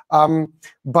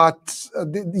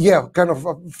 Yeah, kind of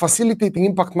facilitating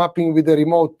impact mapping with a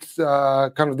remote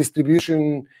kind of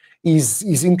distribution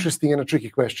is interesting and a tricky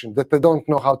question that I don't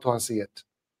know how to answer yet.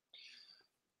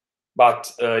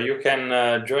 But you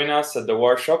can join us at the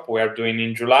workshop we are doing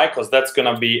in July, because that's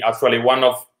going to be actually one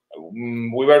of,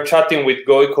 we were chatting with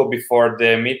Gojko before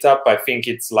the meetup. I think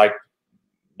it's like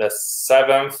the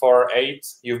 7th or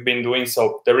 8th you've been doing.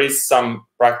 So there is some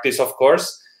practice, of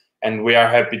course, and we are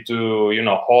happy to, you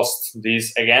know, host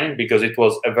this again, because it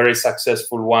was a very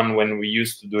successful one when we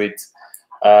used to do it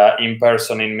in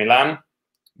person in Milan.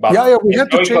 But yeah, we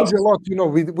had to change a lot, you know,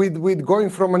 with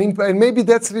going from an and maybe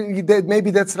that's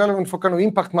relevant for kind of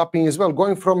impact mapping as well.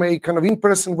 Going from a kind of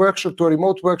in-person workshop to a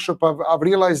remote workshop, I've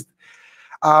realized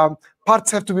parts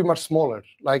have to be much smaller.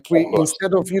 Like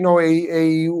instead of, you know,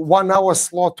 a 1 hour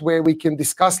slot where we can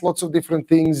discuss lots of different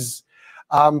things,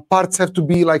 parts have to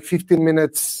be like 15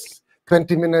 minutes,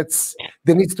 20 minutes.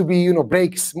 There needs to be, you know,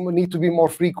 breaks need to be more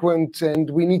frequent, and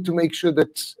we need to make sure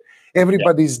that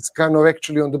everybody's kind of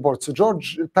actually on the board. So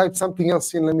George, type something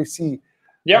else in. Let me see.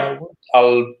 Yeah,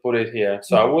 I'll put it here.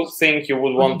 So I would think you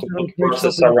would want to put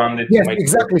process around it. Yes,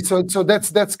 exactly. So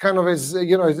that's kind of, as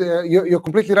you know, you're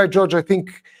completely right, George. I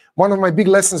think one of my big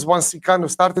lessons once you kind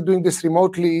of started doing this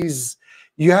remotely is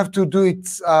you have to do it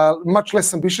much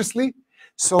less ambitiously.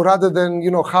 So rather than,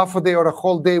 you know, half a day or a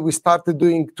whole day, we started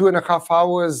doing 2.5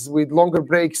 hours with longer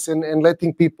breaks and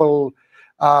letting people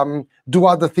do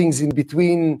other things in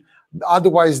between.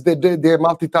 Otherwise, they're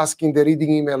multitasking, they're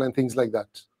reading email and things like that.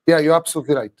 Yeah, you're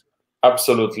absolutely right.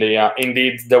 Absolutely, yeah.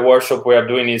 Indeed, the workshop we are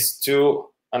doing is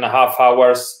 2.5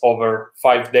 hours over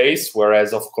 5 days,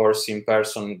 whereas, of course, in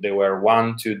person, they were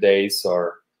 1-2 days,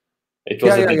 or it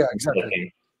was exactly.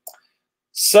 Thing.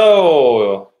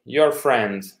 So, your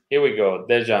friend, here we go,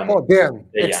 Dejan. Oh, Dan,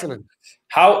 excellent.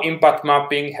 How impact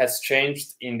mapping has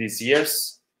changed in these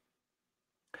years?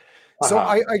 So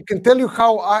I can tell you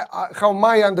how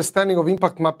my understanding of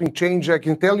impact mapping changed. I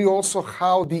can tell you also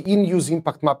how the in-use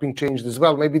impact mapping changed as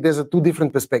well. Maybe there's two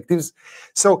different perspectives.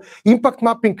 So impact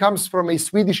mapping comes from a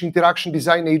Swedish interaction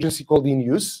design agency called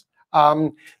In-Use.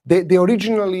 They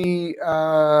originally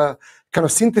kind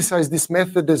of synthesized this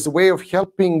method as a way of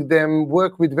helping them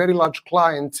work with very large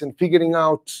clients and figuring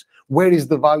out where is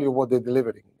the value of what they're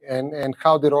delivering and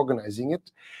how they're organizing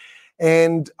it.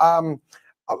 And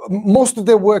most of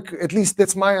their work, at least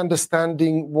that's my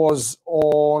understanding, was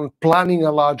on planning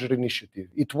a larger initiative.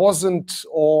 It wasn't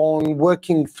on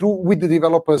working with the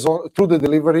developers through the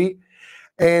delivery.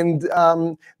 And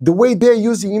the way they're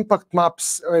using impact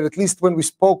maps, or at least when we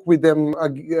spoke with them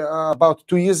about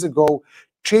 2 years ago,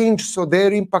 changed. So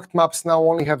their impact maps now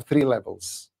only have 3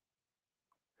 levels.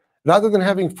 Rather than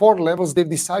having 4 levels, they've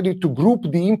decided to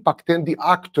group the impact and the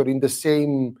actor in the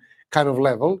same kind of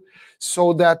level,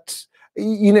 so that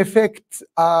in effect,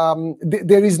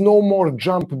 there is no more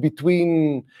jump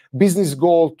between business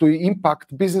goal to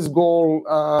impact. Business goal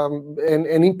and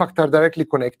impact are directly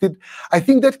connected. I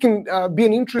think that can be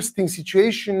an interesting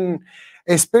situation,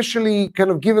 especially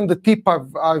kind of given the tip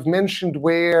I've mentioned,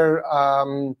 where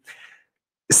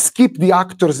skip the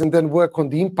actors and then work on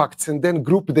the impacts and then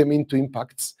group them into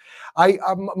impacts.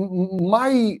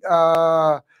 My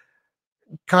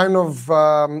kind of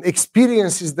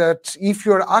experience is that if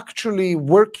you're actually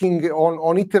working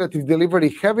on iterative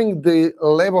delivery, having the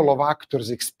level of actors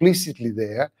explicitly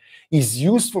there is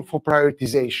useful for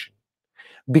prioritization.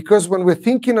 Because when we're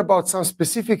thinking about some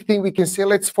specific thing, we can say,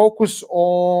 let's focus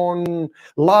on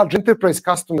large enterprise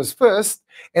customers first,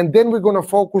 and then we're going to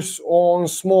focus on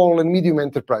small and medium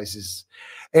enterprises.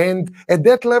 And at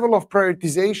that level of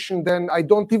prioritization, then I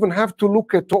don't even have to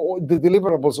look at all the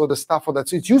deliverables or the stuff or that.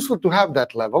 So it's useful to have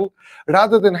that level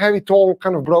rather than have it all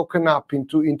kind of broken up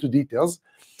into details.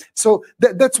 So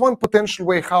that's one potential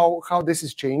way how this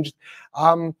has changed.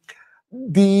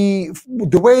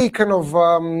 The way kind of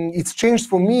it's changed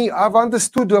for me, I've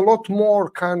understood a lot more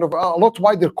kind of a lot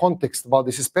wider context about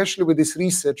this, especially with this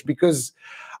research, because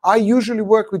I usually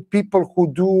work with people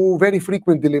who do very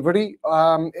frequent delivery,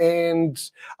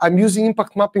 and I'm using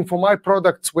impact mapping for my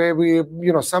products where we,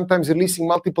 sometimes releasing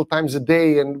multiple times a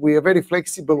day, and we are very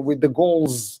flexible with the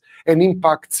goals and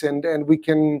impacts, and we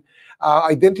can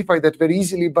identify that very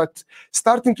easily. But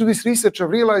starting to this research, I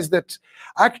realized that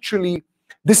actually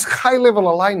this high-level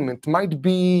alignment might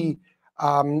be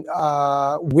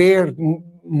where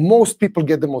most people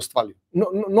get the most value.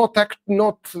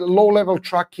 Not low-level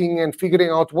tracking and figuring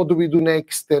out what do we do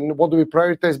next and what do we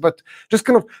prioritize, but just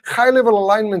kind of high-level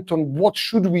alignment on what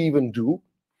should we even do.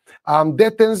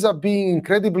 That ends up being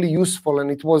incredibly useful, and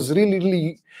it was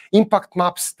really impact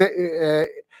maps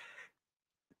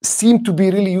seem to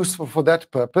be really useful for that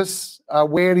purpose,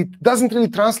 where it doesn't really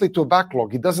translate to a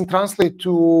backlog. It doesn't translate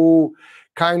to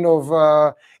kind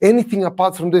of anything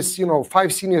apart from this,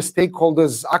 5 senior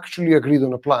stakeholders actually agreed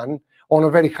on a plan on a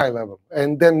very high level.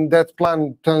 And then that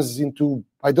plan turns into,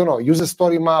 I don't know, user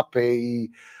story map, a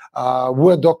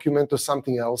Word document or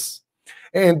something else,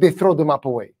 and they throw the map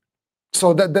away.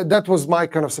 So that was my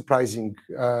kind of surprising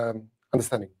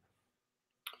understanding.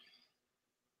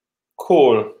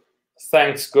 Cool.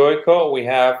 Thanks, Gojko. We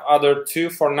have other 2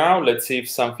 for now. Let's see if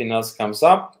something else comes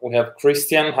up. We have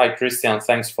Christian. Hi, Christian.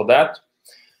 Thanks for that.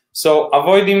 So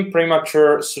avoiding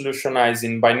premature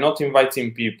solutionizing by not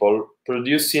inviting people,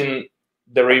 producing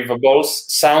deliverables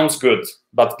sounds good,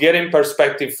 but getting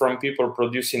perspective from people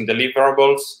producing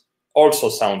deliverables also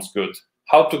sounds good.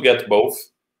 How to get both?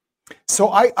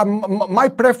 So my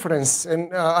preference, and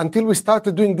until we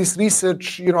started doing this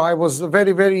research, I was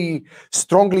very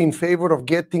strongly in favor of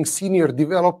getting senior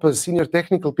developers, senior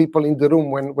technical people in the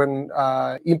room when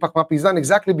impact map is done,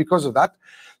 exactly because of that.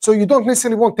 So you don't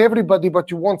necessarily want everybody, but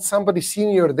you want somebody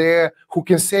senior there who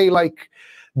can say, like,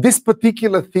 this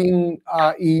particular thing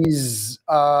is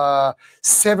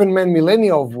 7-man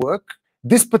millennia of work.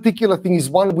 This particular thing is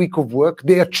 1 week of work.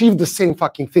 They achieved the same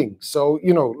fucking thing. So,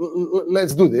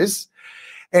 let's do this.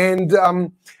 And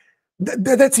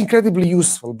that's incredibly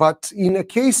useful. But in a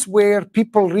case where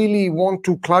people really want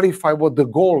to clarify what the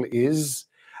goal is,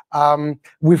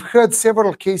 we've heard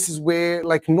several cases where,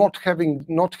 like, not having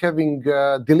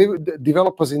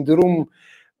developers in the room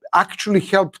actually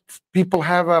helped people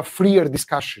have a freer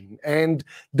discussion. And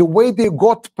the way they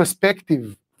got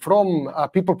perspective from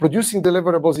people producing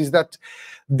deliverables is that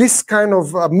this kind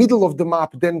of middle of the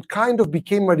map then kind of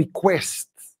became a request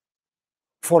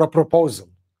for a proposal.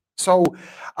 So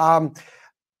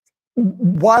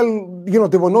while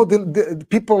there were no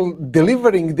people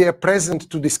delivering there present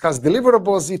to discuss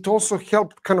deliverables, it also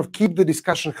helped kind of keep the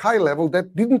discussion high level.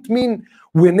 That didn't mean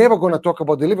we're never going to talk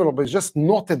about deliverables, just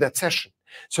not at that session.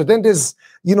 So then there's,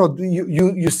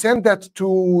 you send that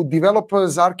to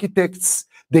developers, architects,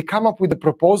 they come up with a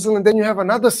proposal, and then you have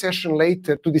another session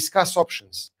later to discuss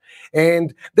options.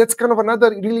 And that's kind of another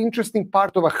really interesting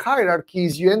part of a hierarchy,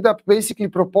 is you end up basically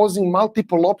proposing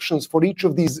multiple options for each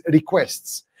of these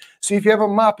requests. So if you have a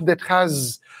map that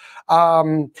has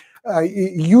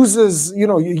users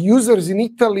in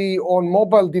Italy on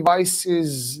mobile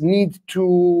devices need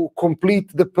to complete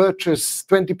the purchase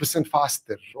 20%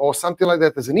 faster or something like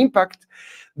that as an impact,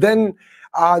 then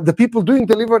the people doing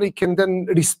delivery can then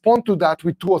respond to that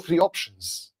with 2 or 3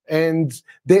 options. And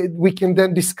we can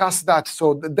then discuss that.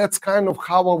 So that's kind of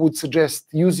how I would suggest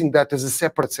using that as a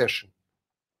separate session.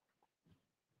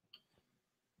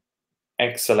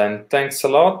 Excellent. Thanks a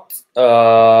lot.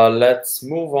 Let's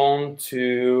move on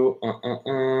to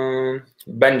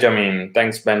Benjamin.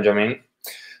 Thanks, Benjamin.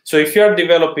 So if you're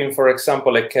developing, for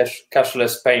example, a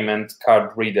cashless payment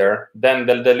card reader, then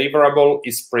the deliverable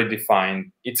is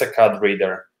predefined. It's a card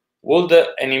reader. Would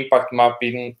an impact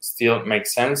mapping still make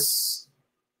sense?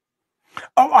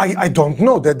 Oh, I don't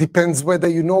know. That depends whether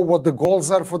you know what the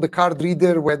goals are for the card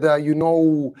reader, whether you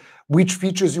know which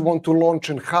features you want to launch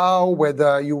and how,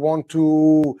 whether you want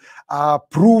to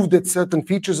prove that certain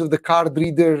features of the card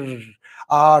reader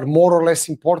are more or less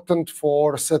important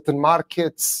for certain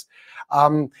markets.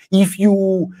 If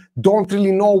you don't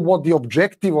really know what the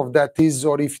objective of that is,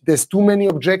 or if there's too many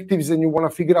objectives and you want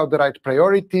to figure out the right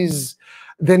priorities,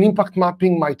 then impact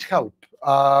mapping might help.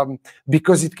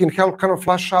 Because it can help kind of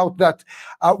flush out that.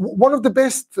 One of the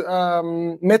best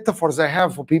metaphors I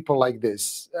have for people like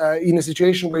this, in a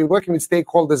situation where you're working with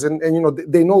stakeholders and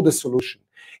they know the solution,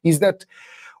 is that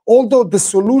although the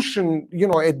solution,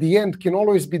 at the end can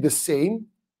always be the same,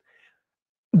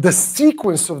 the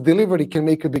sequence of delivery can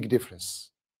make a big difference.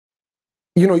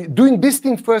 Doing this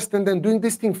thing first and then doing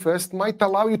this thing first might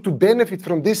allow you to benefit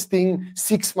from this thing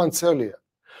 6 months earlier.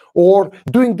 Or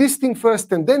doing this thing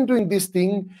first and then doing this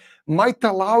thing might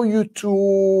allow you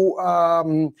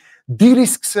to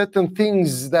de-risk certain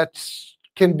things that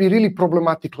can be really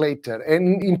problematic later.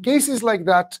 And in cases like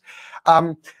that,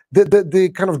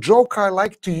 the kind of joke I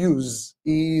like to use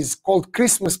is called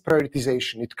Christmas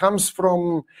prioritization. It comes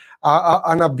from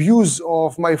an abuse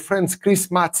of my friend's Chris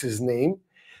Matz's name,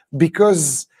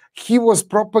 because he was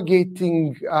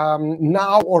propagating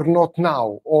now or not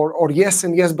now, or yes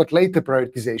and yes but later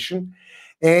prioritization.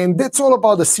 And that's all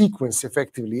about the sequence,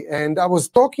 effectively. And I was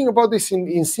talking about this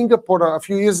in Singapore a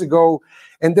few years ago,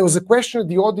 and there was a question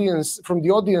from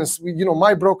the audience,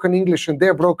 my broken English and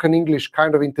their broken English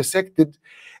kind of intersected.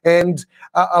 And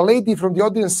a lady from the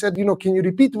audience said, can you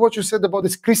repeat what you said about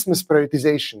this Christmas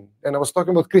prioritization? And I was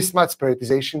talking about Christmas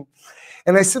prioritization.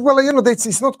 And I said, well,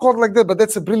 it's not called like that, but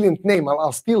that's a brilliant name.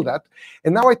 I'll steal that.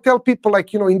 And now I tell people,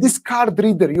 in this card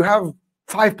reader, you have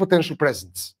 5 potential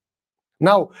presents.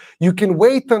 Now, you can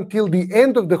wait until the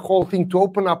end of the whole thing to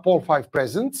open up all 5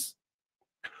 presents,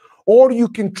 or you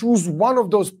can choose one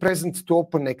of those presents to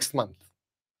open next month.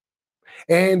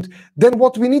 And then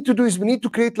what we need to do is we need to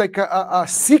create like a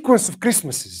sequence of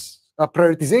Christmases, a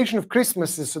prioritization of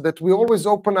Christmases, so that we always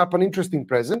open up an interesting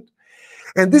present.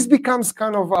 And this becomes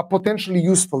kind of potentially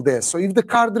useful there. So if the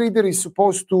card reader is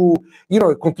supposed to,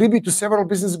 contribute to several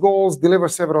business goals, deliver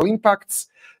several impacts,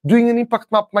 doing an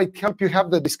impact map might help you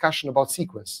have the discussion about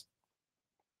sequence.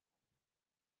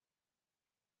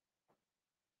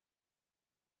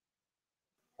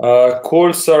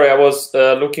 Cool. Sorry, I was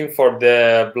looking for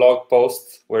the blog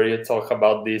post where you talk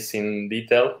about this in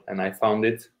detail, and I found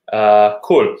it.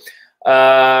 Cool.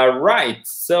 Right.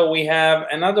 So we have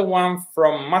another one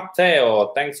from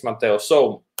Matteo. Thanks, Matteo.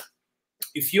 So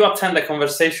if you attend a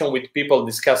conversation with people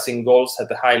discussing goals at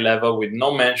a high level with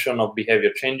no mention of behavior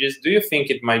changes, do you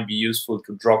think it might be useful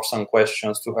to drop some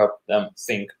questions to help them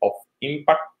think of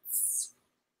impacts?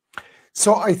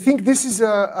 So I think this is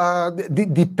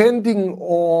depending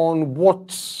on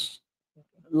what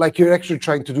you're actually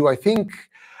trying to do. I think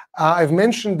I've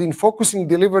mentioned in focusing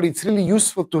delivery, it's really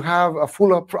useful to have a full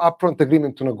upfront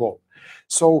agreement on a goal.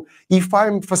 So if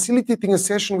I'm facilitating a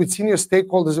session with senior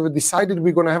stakeholders, we decided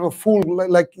we're going to have a full,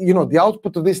 the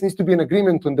output of this needs to be an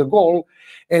agreement on the goal,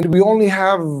 and we only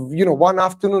have, one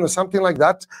afternoon or something like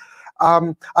that,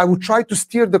 I would try to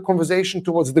steer the conversation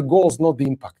towards the goals, not the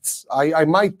impacts. I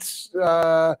might,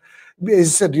 as I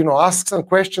said, ask some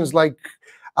questions like,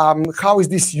 how is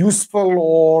this useful,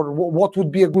 or what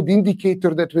would be a good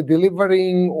indicator that we're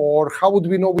delivering, or how would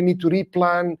we know we need to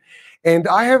replan? And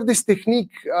I have this technique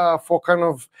for kind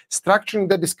of structuring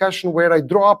the discussion where I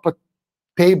draw up a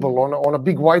table on a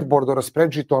big whiteboard or a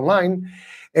spreadsheet online,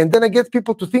 and then I get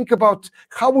people to think about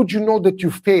how would you know that you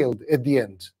failed at the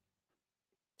end.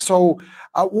 So,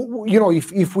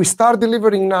 if we start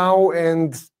delivering now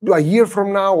and a year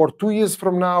from now or 2 years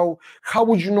from now, how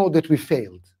would you know that we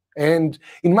failed? And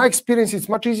in my experience, it's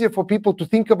much easier for people to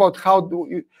think about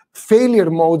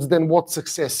failure modes than what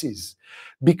success is.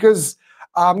 Because,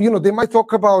 they might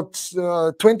talk about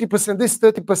 20% this,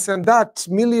 30% that,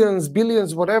 millions,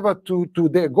 billions, whatever to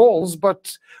their goals.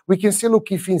 But we can say,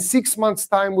 look, if in 6 months'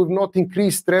 time we've not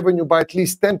increased revenue by at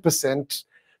least 10%,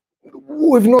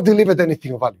 we've not delivered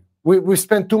anything of value. We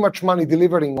spent too much money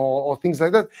delivering or things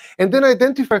like that. And then I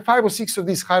identify 5 or 6 of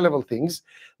these high-level things.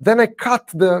 Then I cut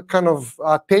the kind of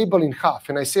table in half.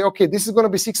 And I say, okay, this is going to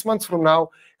be 6 months from now.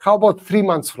 How about 3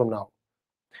 months from now?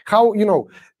 How,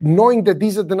 knowing that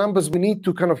these are the numbers we need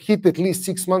to kind of hit at least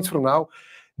 6 months from now,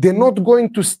 they're not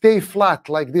going to stay flat.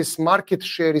 Like this market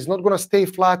share is not going to stay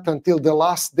flat until the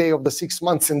last day of the 6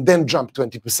 months and then jump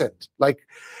 20%. Like,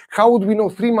 how would we know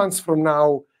 3 months from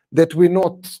now that we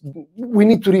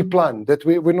need to replan, that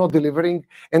we're not delivering,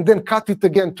 and then cut it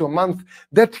again to a month?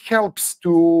 That helps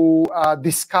to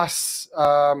discuss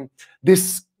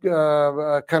this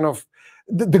kind of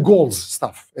the goals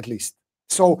stuff, at least.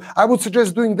 So I would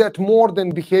suggest doing that more than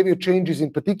behavior changes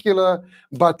in particular.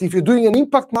 But if you're doing an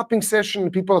impact mapping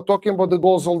session, people are talking about the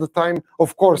goals all the time,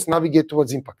 of course, navigate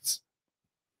towards impacts.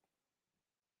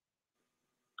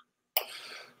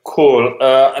 Cool.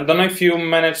 I don't know if you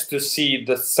managed to see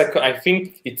the second, I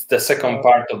think it's the second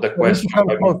part of the question.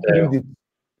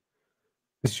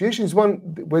 The situation is one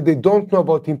where they don't know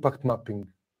about impact mapping.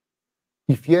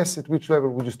 If yes, at which level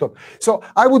would you stop? So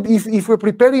I would, if we're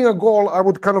preparing a goal, I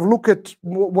would kind of look at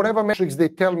whatever metrics they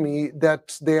tell me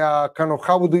that they are kind of,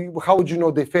 how would you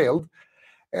know they failed?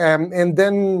 And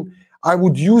then I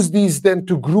would use these then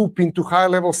to group into higher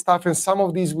level stuff, and some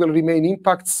of these will remain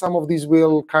impacts, some of these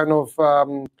will kind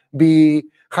of be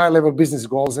higher level business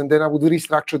goals, and then I would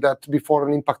restructure that before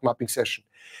an impact mapping session.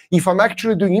 If I'm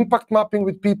actually doing impact mapping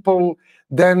with people,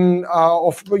 then I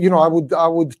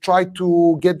would try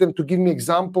to get them to give me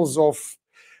examples of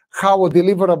how a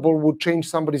deliverable would change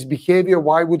somebody's behavior,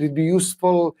 why would it be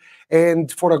useful,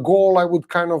 and for a goal, I would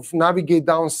kind of navigate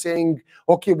down saying,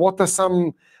 okay, what are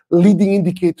some leading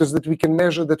indicators that we can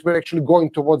measure that we're actually going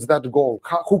towards that goal?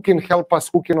 Who can help us,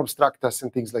 who can obstruct us,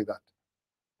 and things like that.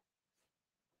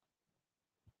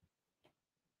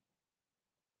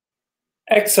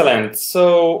 Excellent.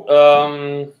 So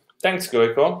thanks,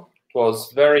 Gojko.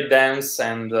 was very dense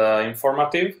and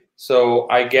informative. So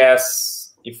I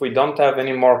guess if we don't have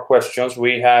any more questions,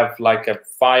 we have like a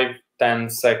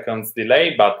 5-10 seconds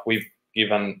delay, but we've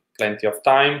given plenty of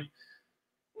time.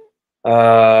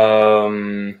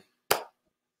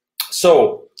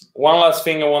 So one last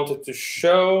thing I wanted to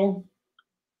show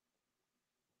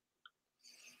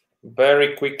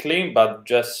very quickly, but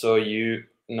just so you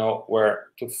know where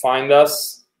to find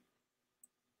us.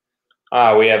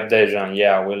 We have Dejan.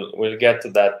 Yeah, we'll get to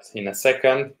that in a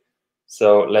second.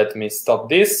 So let me stop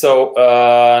this. So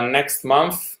next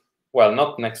month, well,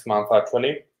 not next month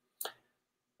actually.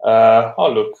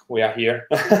 Oh look, we are here.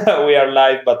 We are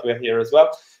live, but we're here as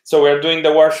well. So we're doing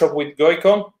the workshop with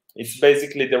Gojko. It's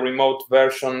basically the remote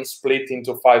version split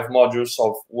into 5 modules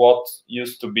of what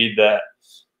used to be the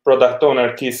product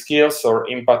owner key skills or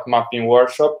impact mapping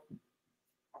workshop.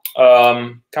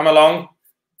 Come along.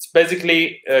 It's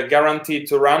basically guaranteed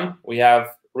to run. We have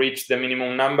reached the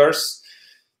minimum numbers,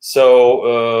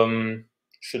 so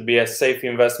should be a safe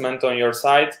investment on your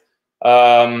side.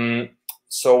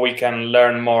 So we can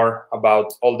learn more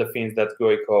about all the things that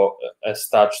Gojko has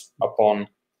touched upon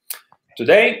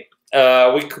today.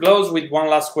 We close with one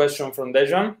last question from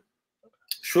Dejan.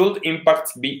 Should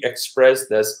impacts be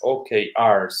expressed as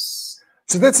OKRs?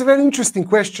 So that's a very interesting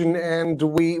question, and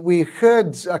we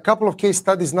heard a couple of case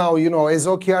studies now. You know, as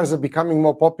OKRs are becoming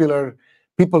more popular,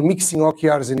 people mixing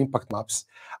OKRs and impact maps.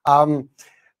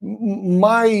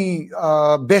 My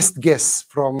best guess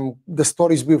from the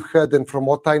stories we've heard and from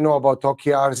what I know about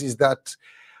OKRs is that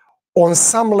on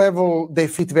some level they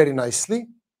fit very nicely.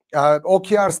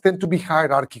 OKRs tend to be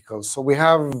hierarchical. So we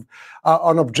have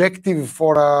an objective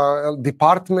for a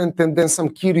department and then some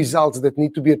key results that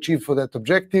need to be achieved for that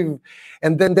objective.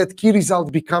 And then that key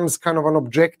result becomes kind of an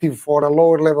objective for a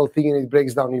lower level thing, and it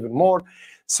breaks down even more.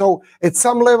 So at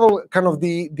some level, kind of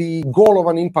the goal of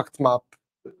an impact map.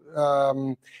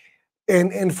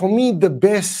 And for me, the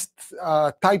best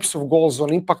types of goals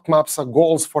on impact maps are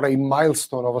goals for a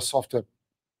milestone of a software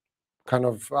kind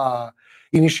of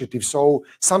initiative. So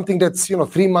something that's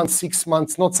 3 months, 6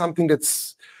 months, not something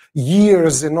that's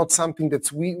years, and not something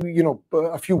that's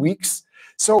a few weeks.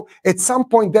 So at some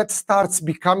point that starts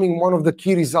becoming one of the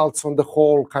key results on the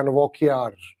whole kind of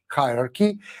OKR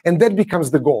hierarchy, and that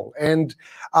becomes the goal. And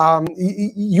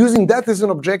using that as an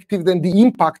objective, then the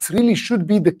impacts really should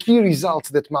be the key results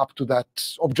that map to that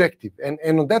objective. And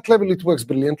on that level, it works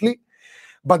brilliantly.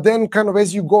 But then kind of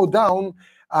as you go down,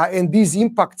 and these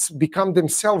impacts become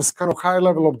themselves kind of higher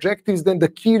level objectives, then the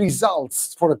key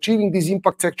results for achieving these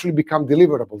impacts actually become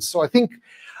deliverables. So I think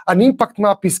an impact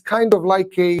map is kind of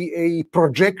like a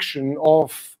projection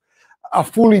of a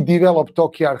fully developed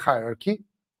OKR hierarchy.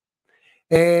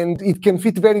 And it can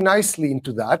fit very nicely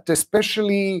into that,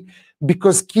 especially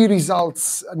because key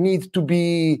results need to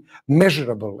be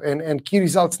measurable, and key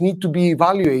results need to be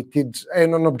evaluated,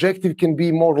 and an objective can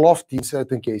be more lofty in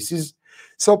certain cases.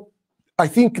 So I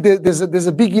think there's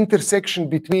a big intersection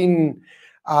between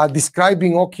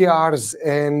describing OKRs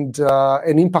and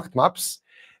impact maps.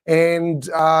 And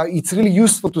it's really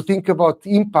useful to think about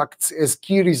impacts as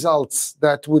key results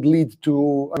that would lead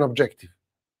to an objective.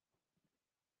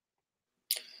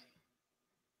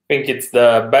 I think it's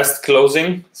the best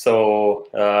closing. So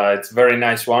it's a very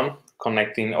nice one,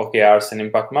 connecting OKRs and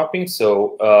impact mapping.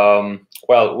 So,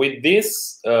 well, with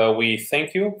this, we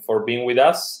thank you for being with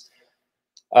us.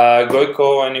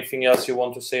 Gojko, anything else you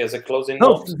want to say as a closing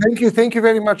note? Thank you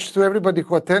very much to everybody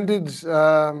who attended.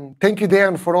 Thank you,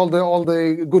 Dan, for all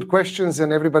the good questions,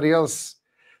 and everybody else.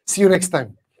 See you next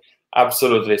time.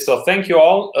 Absolutely. So thank you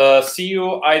all. See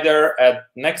you either at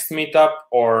next meetup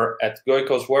or at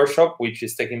Gojko's workshop, which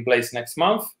is taking place next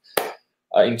month,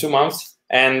 in 2 months.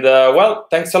 And well,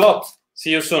 thanks a lot.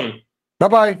 See you soon.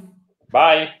 Bye-bye.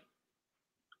 Bye.